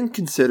know? I didn't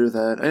consider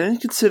that. I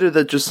didn't consider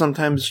that just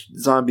sometimes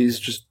zombies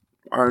just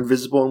are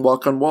invisible and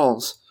walk on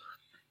walls.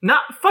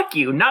 Fuck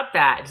you, not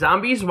that.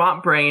 Zombies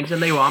want brains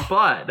and they want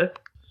blood.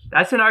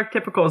 That's an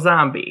archetypical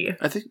zombie.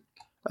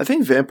 I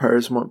think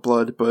vampires want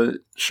blood, but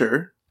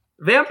sure.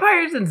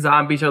 Vampires and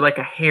zombies are like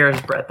a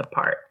hair's breadth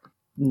apart.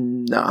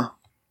 Nah.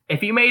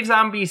 If you made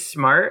zombies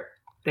smart,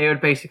 they would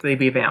basically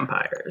be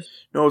vampires.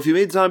 No, if you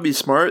made zombies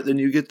smart, then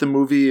you get the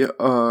movie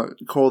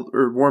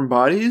Warm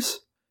Bodies,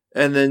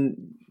 and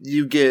then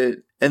you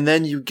get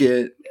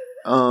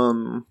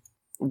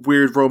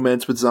weird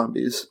romance with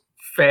zombies.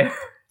 Fair.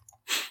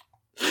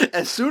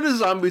 As soon as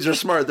zombies are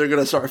smart, they're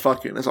gonna start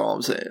fucking. That's all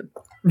I'm saying.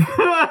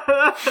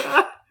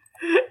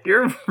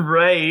 You're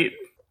right.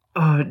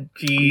 Oh,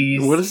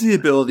 jeez. What does the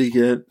ability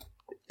get?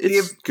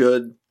 It's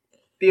good.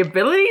 The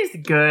ability's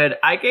good.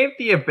 I gave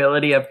the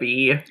ability a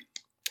B.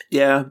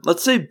 Yeah,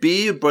 let's say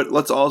B, but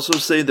let's also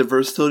say the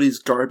versatility is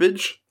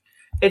garbage.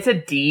 It's a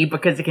D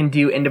because it can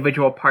do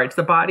individual parts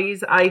of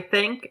bodies, I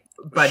think,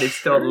 but it's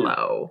still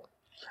low.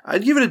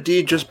 I'd give it a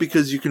D just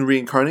because you can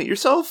reincarnate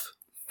yourself.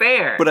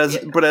 Fair. But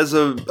as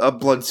a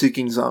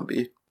blood-seeking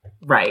zombie.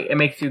 Right, it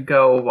makes you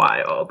go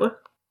wild.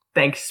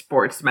 Thanks,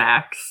 Sports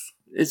Max.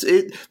 This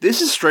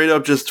is straight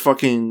up just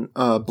fucking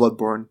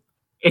Bloodborne.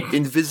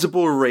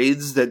 Invisible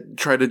raids that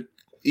try to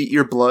eat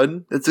your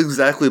blood. That's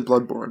exactly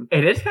Bloodborne.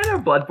 It is kind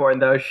of Bloodborne,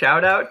 though.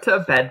 Shout out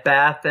to Bed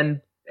Bath and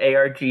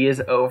ARG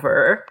is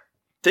over.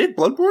 They had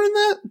Bloodborne in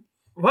that?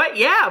 What?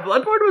 Yeah,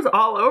 Bloodborne was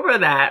all over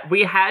that.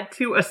 We had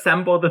to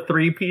assemble the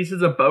 3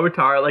 pieces of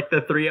Botar, like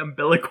the 3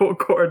 umbilical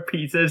cord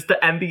pieces,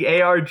 to end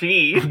the ARG.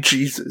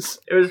 Jesus.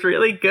 It was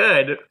really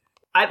good.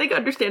 I think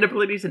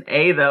understandability is an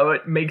A, though.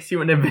 It makes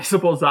you an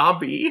invisible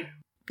zombie.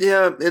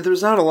 Yeah,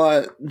 there's not a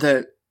lot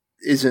that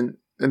isn't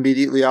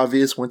immediately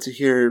obvious once you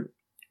hear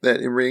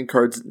that it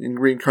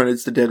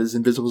reincarnates the dead as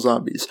invisible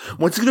zombies.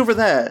 Once you get over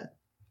that,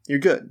 you're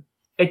good.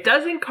 It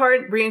does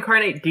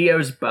reincarnate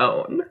Dio's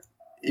bone.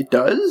 It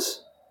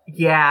does?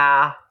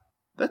 Yeah.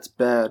 That's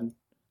bad.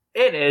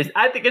 It is.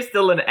 I think it's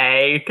still an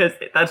A, because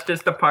that's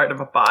just a part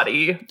of a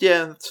body.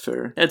 Yeah, that's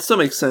fair. It still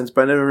makes sense,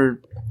 but I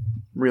never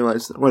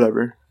realized that.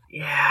 Whatever.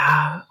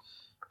 Yeah.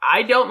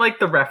 I don't like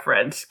the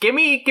reference. Give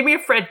me a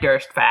Fred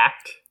Durst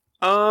fact.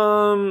 He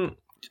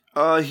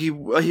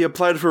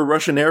applied for a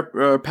Russian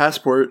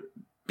passport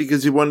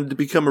because he wanted to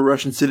become a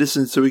Russian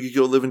citizen so he could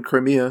go live in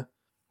Crimea.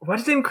 What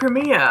is in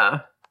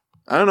Crimea?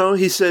 I don't know.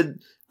 He said,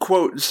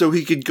 quote, so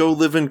he could go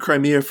live in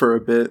Crimea for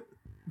a bit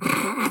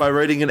by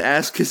writing an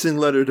ass-kissing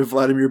letter to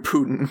Vladimir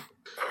Putin.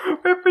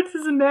 Reference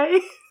is an A?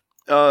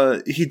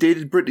 He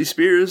dated Britney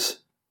Spears.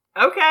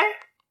 Okay.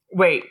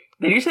 Wait,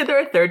 did you say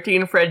there are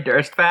 13 Fred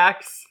Durst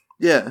facts?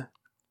 Yeah.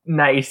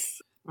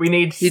 Nice. We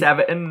need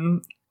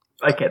 7.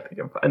 I can't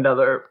think of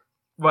another.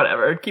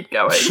 Whatever. Keep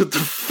going. Shut the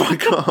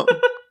fuck up.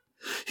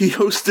 He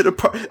hosted a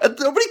party.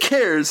 Nobody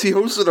cares. He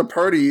hosted a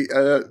party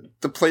at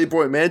the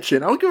Playboy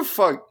Mansion. I don't give a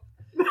fuck.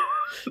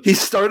 He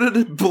started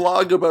a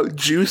blog about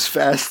juice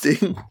fasting.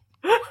 There's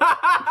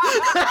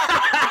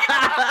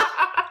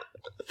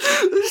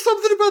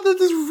something about that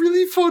that's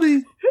really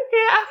funny.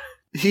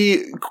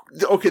 Yeah.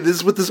 Okay, this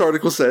is what this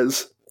article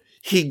says.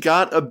 He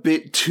got a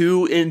bit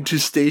too into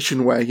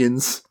station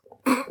wagons.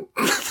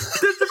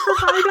 Does it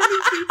provide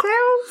any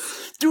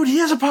details? Dude, he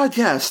has a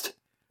podcast.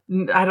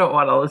 I don't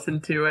want to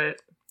listen to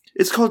it.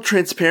 It's called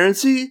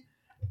Transparency,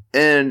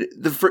 and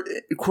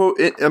quote,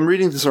 I'm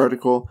reading this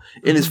article.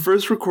 In his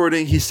first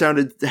recording, he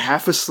sounded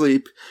half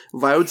asleep,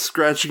 loud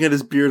scratching at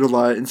his beard a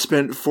lot, and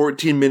spent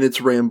 14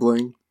 minutes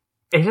rambling.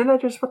 Isn't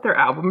that just what their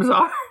albums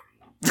are?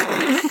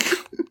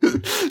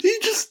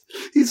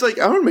 He's like,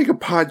 I want to make a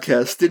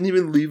podcast, didn't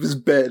even leave his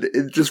bed,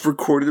 and just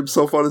recorded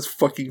himself on his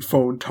fucking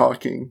phone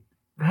talking.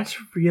 That's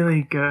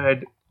really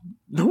good.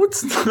 No,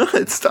 it's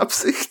not. Stop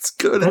saying it's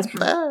good. It's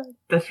bad.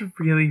 That's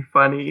really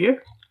funny.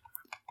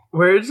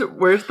 Where's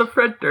the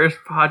Fred Durst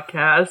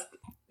podcast?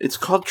 It's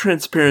called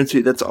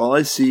Transparency. That's all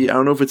I see. I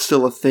don't know if it's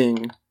still a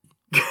thing.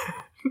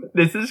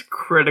 This is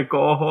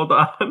critical. Hold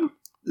on.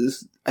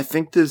 I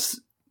think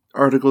this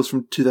article is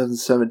from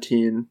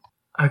 2017.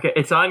 Okay,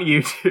 it's on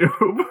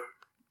YouTube.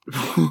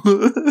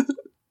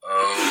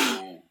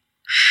 Oh,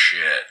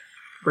 shit.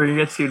 We're gonna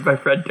get sued by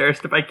Fred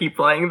Durst if I keep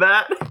playing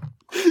that.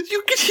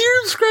 You can hear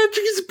him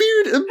scratching his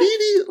beard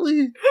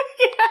immediately.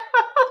 Yeah.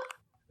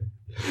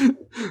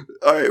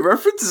 Alright,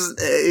 reference is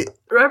A.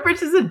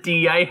 Reference is a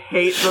D. I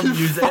hate the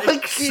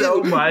music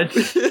so much.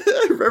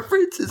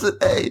 Reference is an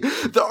A.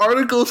 The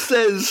article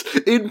says,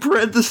 in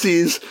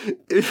parentheses,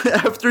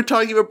 after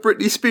talking about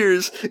Britney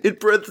Spears, in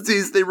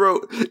parentheses they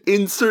wrote,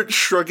 insert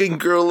shrugging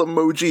girl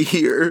emoji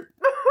here.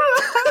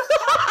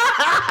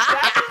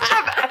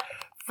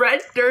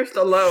 Fred Durst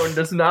alone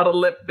does not a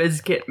Limp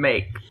Bizkit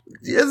make.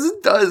 Yes,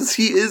 it does.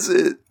 He is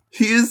it.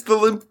 He is the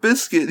Limp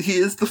Bizkit. He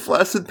is the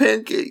flaccid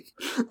pancake.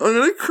 I'm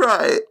gonna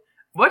cry.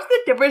 What's the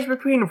difference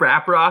between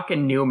rap rock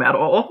and nu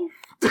metal?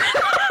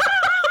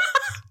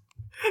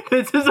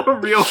 This is a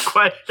real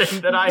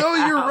question that I have. No,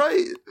 you're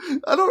right.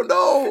 I don't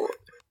know.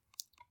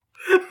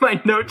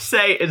 My notes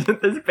say,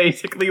 isn't this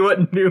basically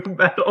what nu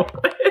metal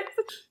is?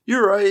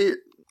 You're right.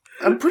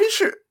 I'm pretty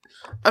sure.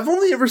 I've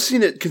only ever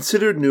seen it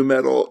considered nu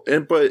metal,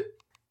 but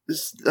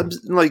I'm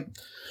like,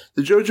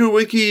 the JoJo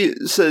Wiki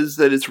says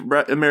that it's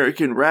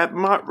American rap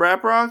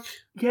rock.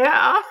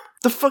 Yeah.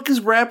 The fuck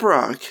is rap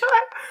rock?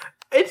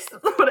 It's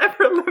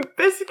whatever Limp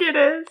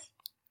Bizkit is.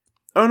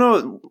 Oh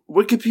no,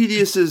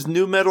 Wikipedia says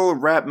nu metal,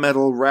 rap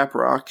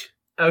rock.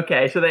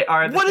 Okay, so they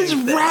are the What is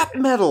thing. rap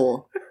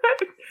metal?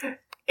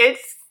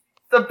 It's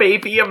the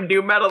baby of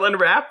nu metal and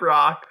rap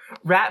rock.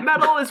 Rap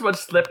metal is what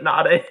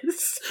Slipknot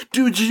is.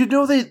 Dude, did you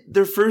know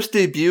their first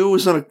debut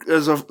was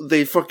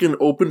they fucking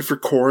opened for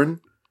Korn?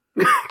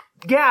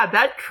 Yeah,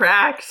 that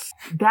tracks.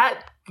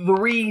 That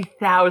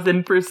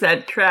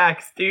 3,000%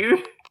 tracks,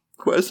 dude.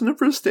 Why isn't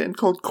there a stand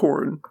called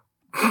Korn?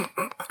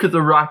 Because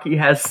the Rocky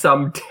has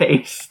some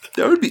taste.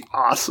 That would be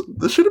awesome.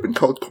 This should have been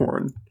called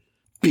Korn.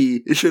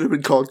 B. It should have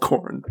been called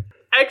Korn.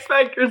 X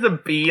Factor is a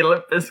B.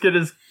 Limp Bizkit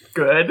is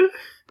good.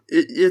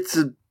 It's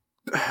a.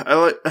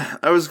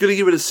 I was gonna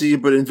give it a C,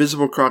 but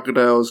Invisible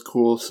Crocodile is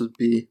cool, so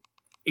B.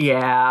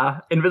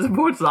 Yeah,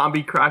 Invisible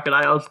Zombie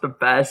Crocodile is the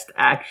best,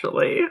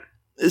 actually.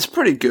 It's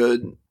pretty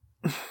good.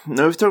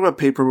 Now we've talked about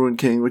Paper Moon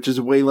King, which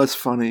is way less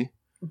funny.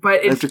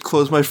 But I have to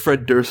close my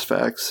Fred Durst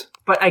facts.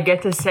 But I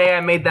get to say I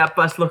made that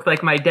bus look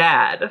like my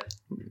dad.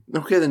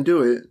 Okay, then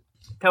do it.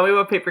 Tell me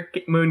what Paper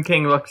Moon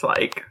King looks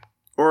like.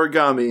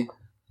 Origami.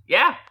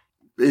 Yeah.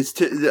 It's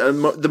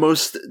the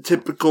most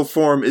typical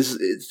form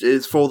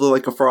is folded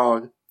like a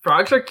frog.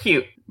 Frogs are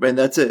cute. And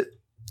that's it.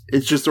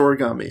 It's just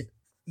origami.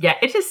 Yeah,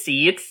 it's a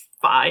C. It's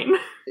fine.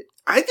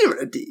 I give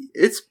it a D.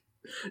 It's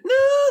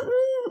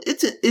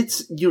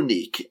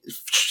unique.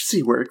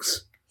 C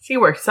works. C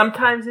works.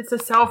 Sometimes it's a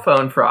cell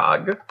phone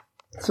frog.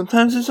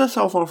 Sometimes it's a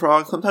cell phone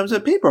frog, sometimes a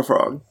paper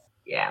frog.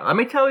 Yeah, let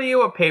me tell you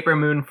what Paper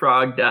Moon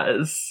Frog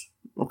does.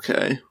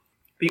 Okay.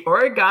 The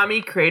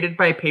origami created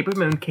by Paper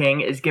Moon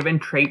King is given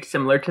traits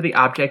similar to the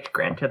object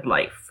granted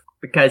life,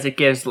 because it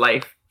gives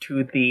life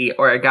to the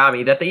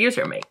origami that the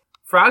user makes.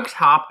 Frogs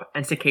hop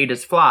and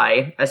cicadas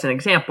fly, as an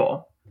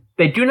example.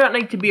 They do not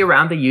need to be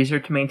around the user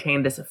to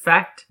maintain this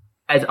effect,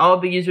 as all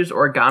of the user's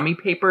origami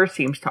paper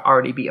seems to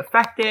already be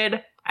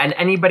affected, and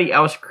anybody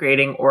else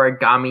creating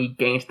origami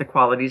gains the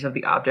qualities of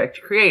the object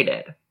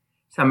created.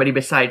 Somebody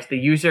besides the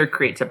user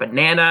creates a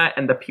banana,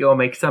 and the peel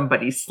makes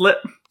somebody slip.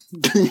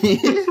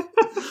 The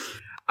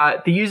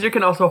user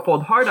can also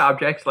fold hard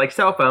objects, like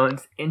cell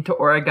phones, into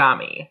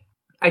origami.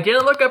 I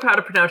didn't look up how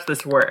to pronounce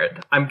this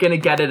word. I'm gonna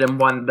get it in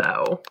one,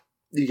 though.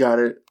 You got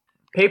it.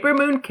 Paper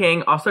Moon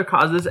King also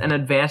causes an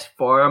advanced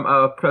form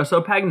of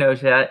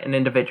prosopagnosia in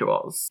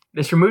individuals.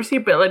 This removes the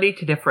ability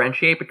to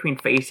differentiate between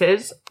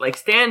faces, like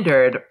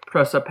standard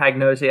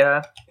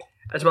prosopagnosia,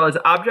 as well as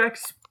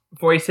objects,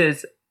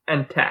 voices,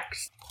 and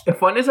text.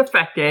 If one is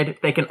affected,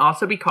 they can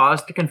also be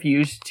caused to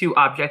confuse two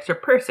objects or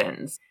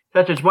persons,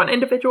 such as one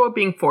individual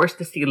being forced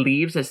to see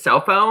leaves as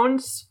cell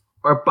phones,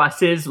 or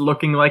buses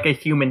looking like a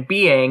human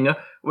being,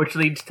 which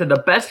leads to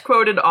the best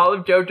quote in all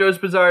of JoJo's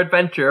Bizarre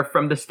Adventure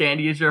from the stand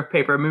user of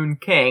Paper Moon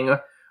King,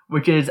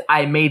 which is,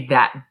 "I made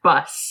that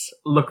bus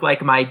look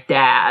like my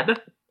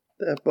dad."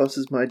 That bus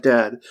is my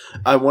dad.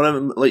 I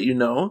want to let you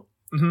know,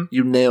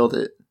 You nailed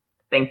it.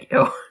 Thank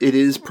you. It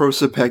is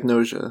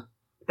prosopagnosia.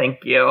 Thank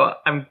you.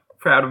 I'm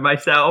proud of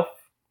myself.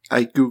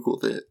 I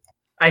googled it.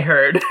 I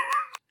heard.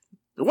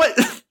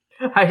 What?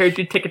 I heard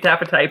you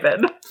tick-a-tap-a-type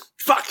it.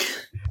 Fuck!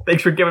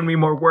 Thanks for giving me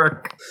more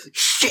work.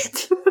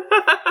 Shit!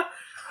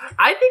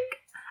 I think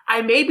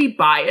I may be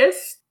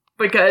biased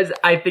because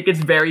I think it's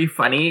very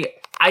funny.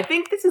 I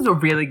think this is a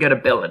really good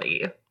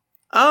ability.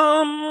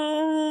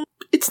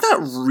 It's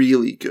not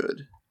really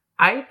good.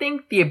 I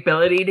think the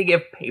ability to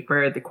give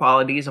paper the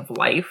qualities of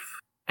life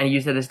and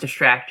use it as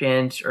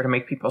distractions or to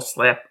make people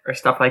slip or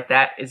stuff like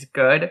that is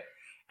good. And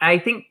I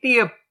think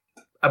the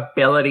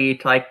ability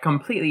to like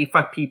completely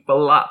fuck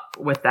people up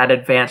with that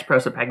advanced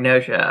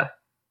prosopagnosia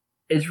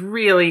is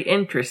really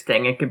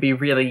interesting and could be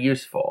really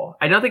useful.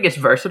 I don't think it's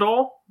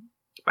versatile,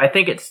 but I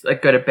think it's a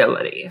good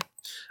ability.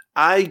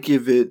 I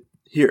give it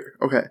here.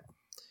 Okay.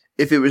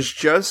 If it was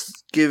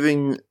just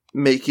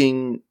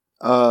making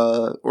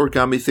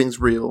origami things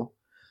real,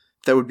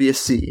 that would be a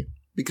C,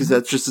 because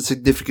that's just a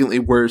significantly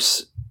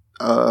worse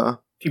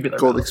Tubular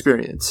gold bells.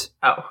 experience.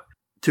 Oh.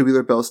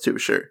 Tubular bells too,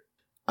 sure.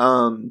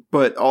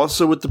 But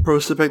also with the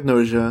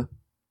prosopagnosia,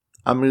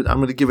 I'm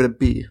gonna give it a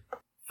B.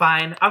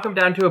 Fine, I'll come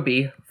down to a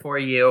B for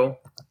you.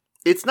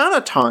 It's not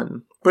a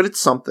ton, but it's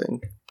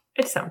something.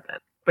 It's something.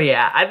 But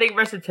yeah, I think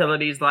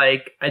versatility is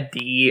like a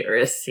D or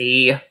a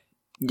C.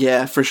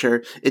 Yeah, for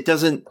sure.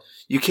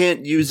 You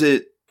can't use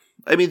it.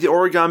 I mean, the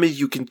origami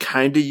you can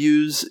kind of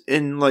use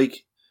in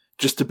like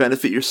just to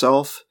benefit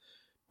yourself,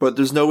 but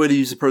there's no way to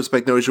use the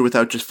prosopagnosia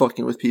without just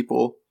fucking with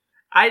people.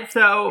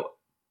 So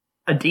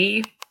a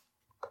D.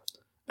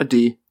 A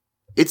D.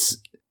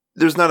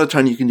 There's not a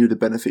ton you can do to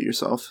benefit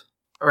yourself.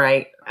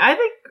 Right. I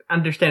think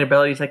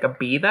understandability is like a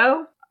B, though.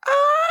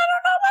 I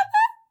don't know about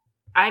that.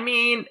 I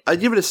mean, I'd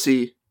give it a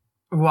C.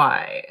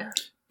 Why?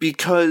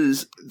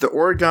 Because the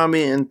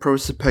origami and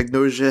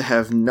prosopagnosia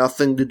have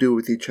nothing to do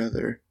with each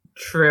other.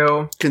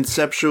 True.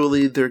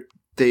 Conceptually, they're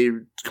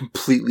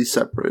completely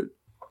separate.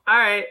 All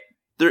right.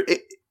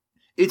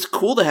 It's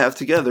cool to have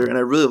together, and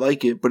I really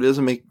like it, but it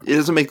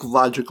doesn't make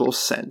logical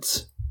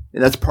sense,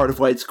 and that's part of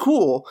why it's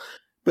cool.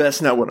 But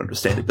that's not what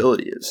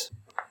understandability is.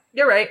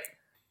 You're right.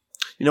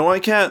 You know why,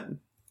 Kat?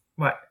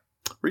 What?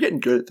 We're getting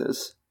good at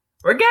this.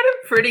 We're getting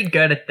pretty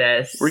good at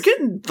this. We're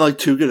getting like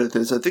too good at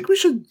this. I think we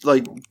should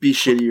like be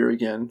shittier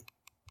again.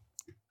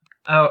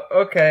 Oh,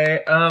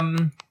 okay. I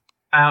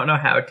don't know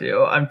how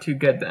to. I'm too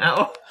good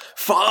now.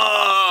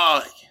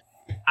 Fuck!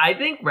 I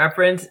think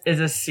reference is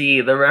a C.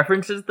 The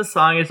reference is the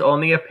song is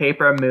Only a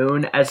Paper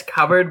Moon as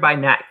covered by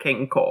Nat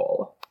King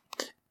Cole.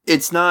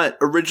 It's not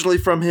originally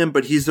from him,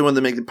 but he's the one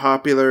that made it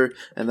popular,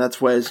 and that's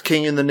why it's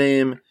King in the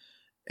name.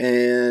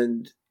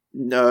 And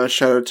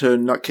shout out to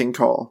Nut King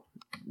Cole,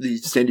 the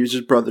stand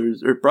user's brother?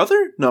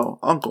 No,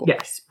 uncle.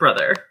 Yes,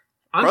 brother.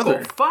 Uncle.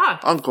 Brother. Fuck.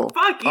 Uncle.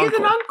 Fuck, he's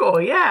an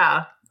uncle,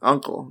 yeah.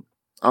 Uncle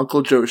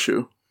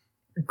Joshu.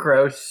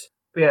 Gross.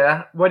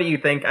 Yeah, what do you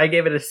think? I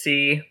gave it a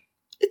C.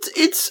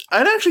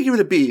 I'd actually give it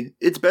a B.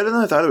 It's better than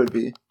I thought it would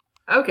be.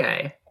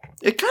 Okay.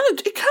 It kind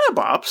of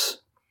bops.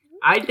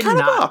 I did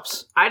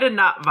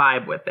not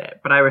vibe with it,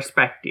 but I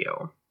respect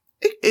you.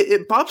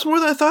 It bops more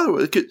than I thought it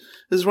would. This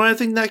is when I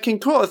think Nat King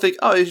Cole, I think,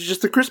 oh, he's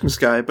just a Christmas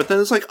guy. But then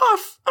it's like, oh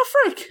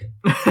frick.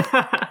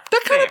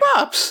 That kind of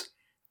bops.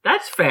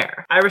 That's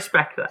fair. I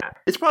respect that.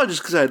 It's probably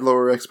just because I had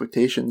lower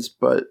expectations,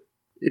 but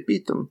it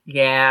beat them.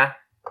 Yeah.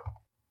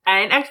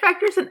 And X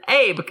Factor's an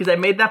A because I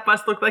made that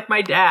bus look like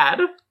my dad.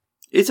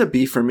 It's a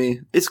B for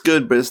me. It's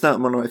good, but it's not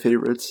one of my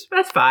favorites.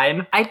 That's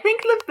fine. I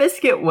think Limp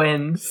Bizkit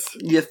wins.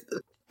 Yeah,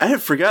 I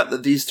had forgot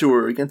that these two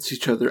are against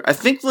each other. I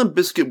think Limp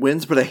Bizkit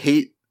wins, but I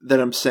hate that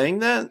I'm saying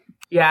that.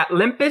 Yeah,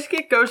 Limp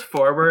Bizkit goes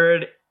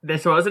forward.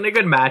 This wasn't a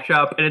good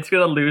matchup, and it's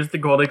going to lose the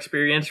Gold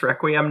Experience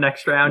Requiem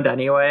next round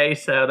anyway,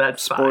 so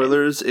that's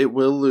Spoilers, it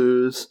will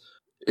lose.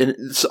 And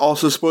it's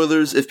also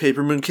spoilers, if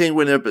Paper Moon King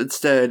went up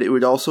instead, it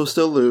would also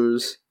still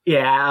lose.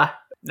 Yeah.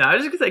 No, I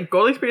was just going to say,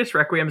 Gold Experience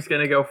Requiem is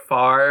going to go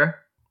far.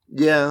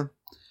 Yeah.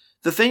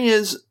 The thing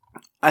is,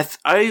 I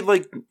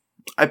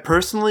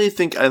personally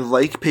think I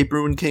like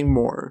Paper Moon King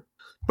more,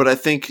 but I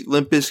think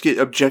Limp Bizkit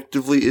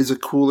objectively is a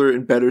cooler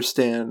and better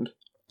stand,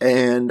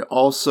 and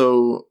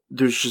also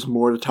there's just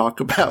more to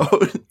talk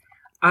about.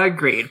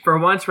 Agreed. For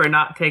once, we're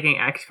not taking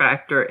X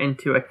Factor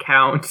into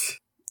account.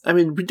 I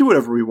mean, we do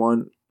whatever we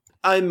want.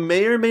 I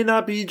may or may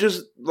not be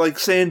just, like,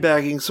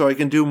 sandbagging so I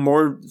can do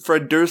more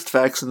Fred Durst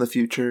facts in the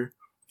future.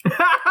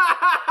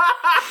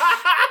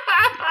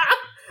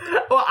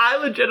 Well, I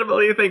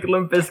legitimately think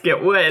Limp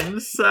Bizkit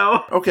wins,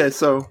 so... Okay,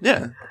 so,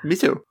 yeah, me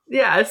too.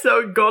 Yeah,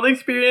 so Gold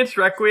Experience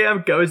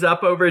Requiem goes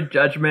up over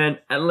Judgment,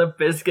 and Limp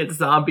Bizkit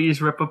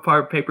Zombies rip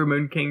apart Paper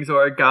Moon King's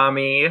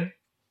Origami.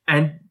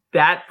 And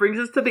that brings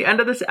us to the end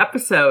of this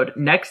episode.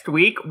 Next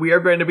week, we are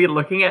going to be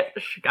looking at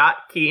Scott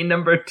Key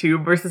number 2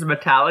 versus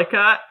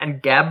Metallica,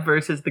 and Geb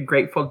versus the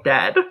Grateful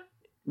Dead.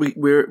 We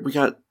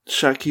got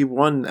Shaki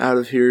 1 out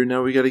of here,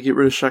 now we gotta get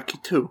rid of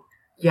Shaki 2.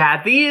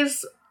 Yeah,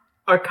 these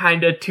are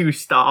kind of two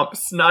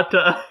stomps, not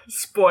to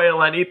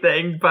spoil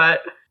anything,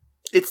 but...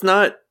 It's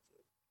not...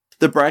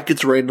 The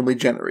bracket's randomly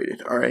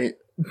generated, alright?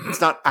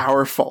 It's not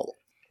our fault.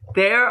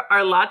 There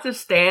are lots of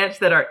stands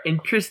that are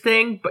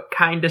interesting, but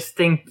kind of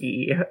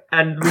stinky,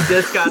 and we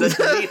just gotta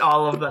delete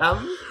all of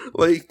them.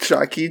 Like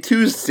Shaki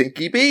 2's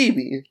Stinky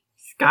Baby.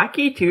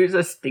 Shaki 2's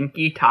a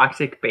stinky,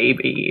 toxic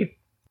baby.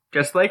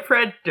 Just like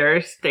Fred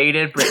Durst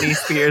dated Britney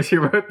Spears,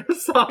 who wrote the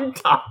song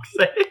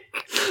Toxic.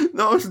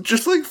 No, it's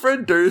just like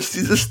Fred Durst,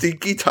 he's a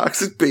stinky,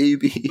 toxic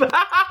baby.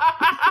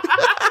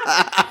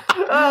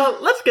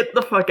 Let's get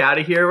the fuck out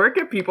of here. Where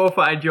can people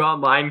find you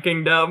online,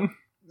 Kingdom?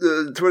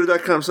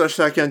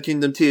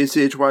 Twitter.com/TachionKingdom,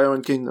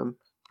 TACHYON Kingdom.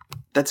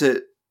 That's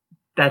it.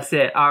 That's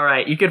it. All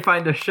right. You can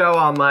find the show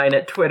online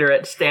at Twitter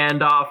at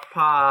Standoff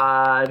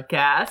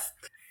Podcast.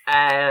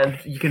 And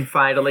you can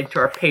find a link to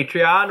our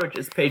Patreon, which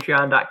is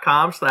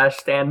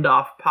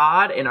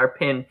patreon.com/standoffpod in our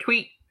pinned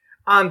tweet.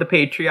 On the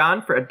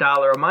Patreon, for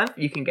 $1 a month,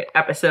 you can get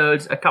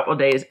episodes a couple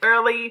days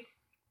early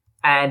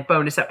and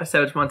bonus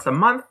episodes once a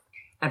month.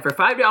 And for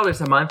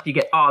 $5 a month, you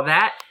get all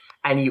that.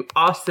 And you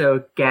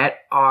also get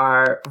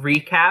our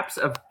recaps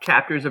of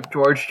chapters of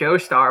George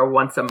Joestar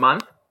once a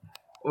month,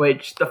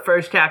 which the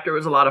first chapter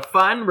was a lot of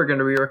fun. We're going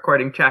to be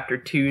recording chapter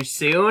 2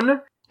 soon.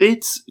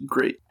 It's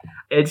great.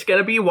 It's going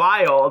to be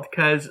wild,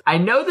 because I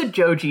know the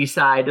Joji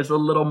side is a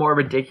little more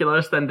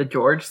ridiculous than the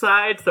George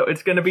side, so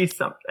it's going to be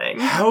something.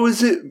 How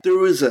is it? There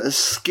was a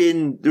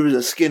skin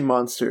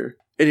monster,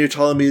 and you're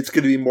telling me it's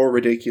going to be more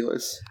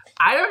ridiculous.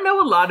 I don't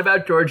know a lot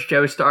about George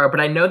Joestar, but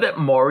I know that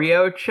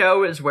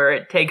Moriocho is where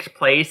it takes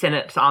place, and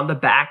it's on the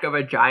back of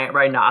a giant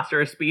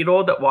rhinoceros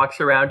beetle that walks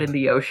around in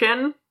the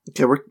ocean.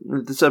 Okay,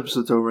 this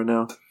episode's over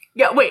now.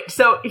 Yeah, wait,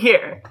 so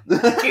here.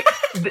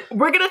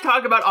 We're going to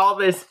talk about all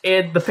this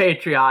in the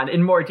Patreon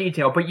in more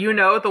detail, but you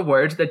know the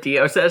words that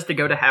Dio says to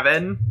go to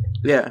heaven?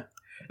 Yeah.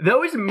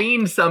 Those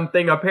mean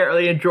something,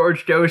 apparently, in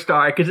George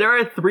Joestar, because there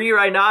are 3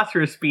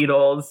 rhinoceros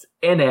beetles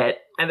in it,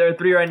 and there are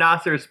 3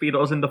 rhinoceros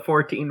beetles in the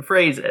 14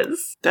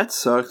 phrases. That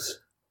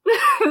sucks.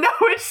 No,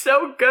 it's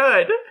so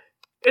good.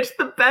 It's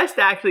the best,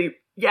 actually.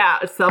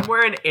 Yeah,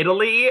 somewhere in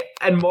Italy,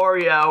 and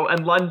Morio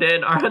and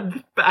London are on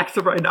the backs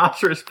of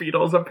rhinoceros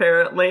beetles,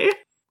 apparently.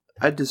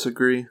 I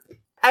disagree.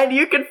 And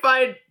you can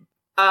find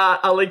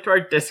a link to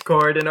our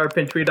Discord and our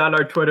pin tweet on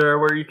our Twitter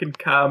where you can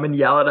come and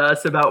yell at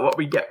us about what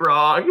we get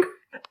wrong.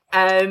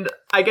 And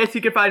I guess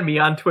you can find me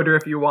on Twitter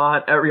if you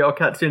want, at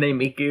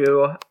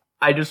RealKatsuneMiku.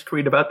 I just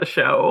tweet about the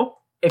show.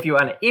 If you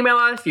want to email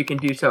us, you can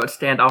do so at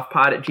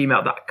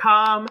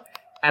standoffpod@gmail.com.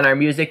 And our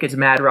music is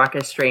Mad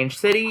Rock's Strange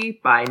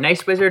City by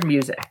Nice Wizard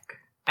Music.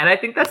 And I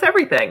think that's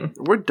everything.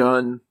 We're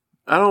done.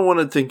 I don't want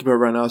to think about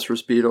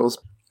rhinoceros beetles.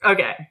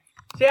 Okay.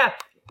 So yeah.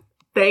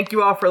 Thank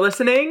you all for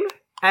listening,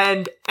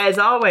 and as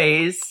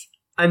always,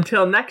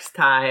 until next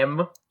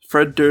time...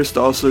 Fred Durst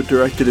also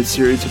directed a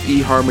series of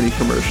eHarmony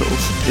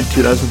commercials in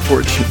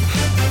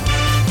 2014.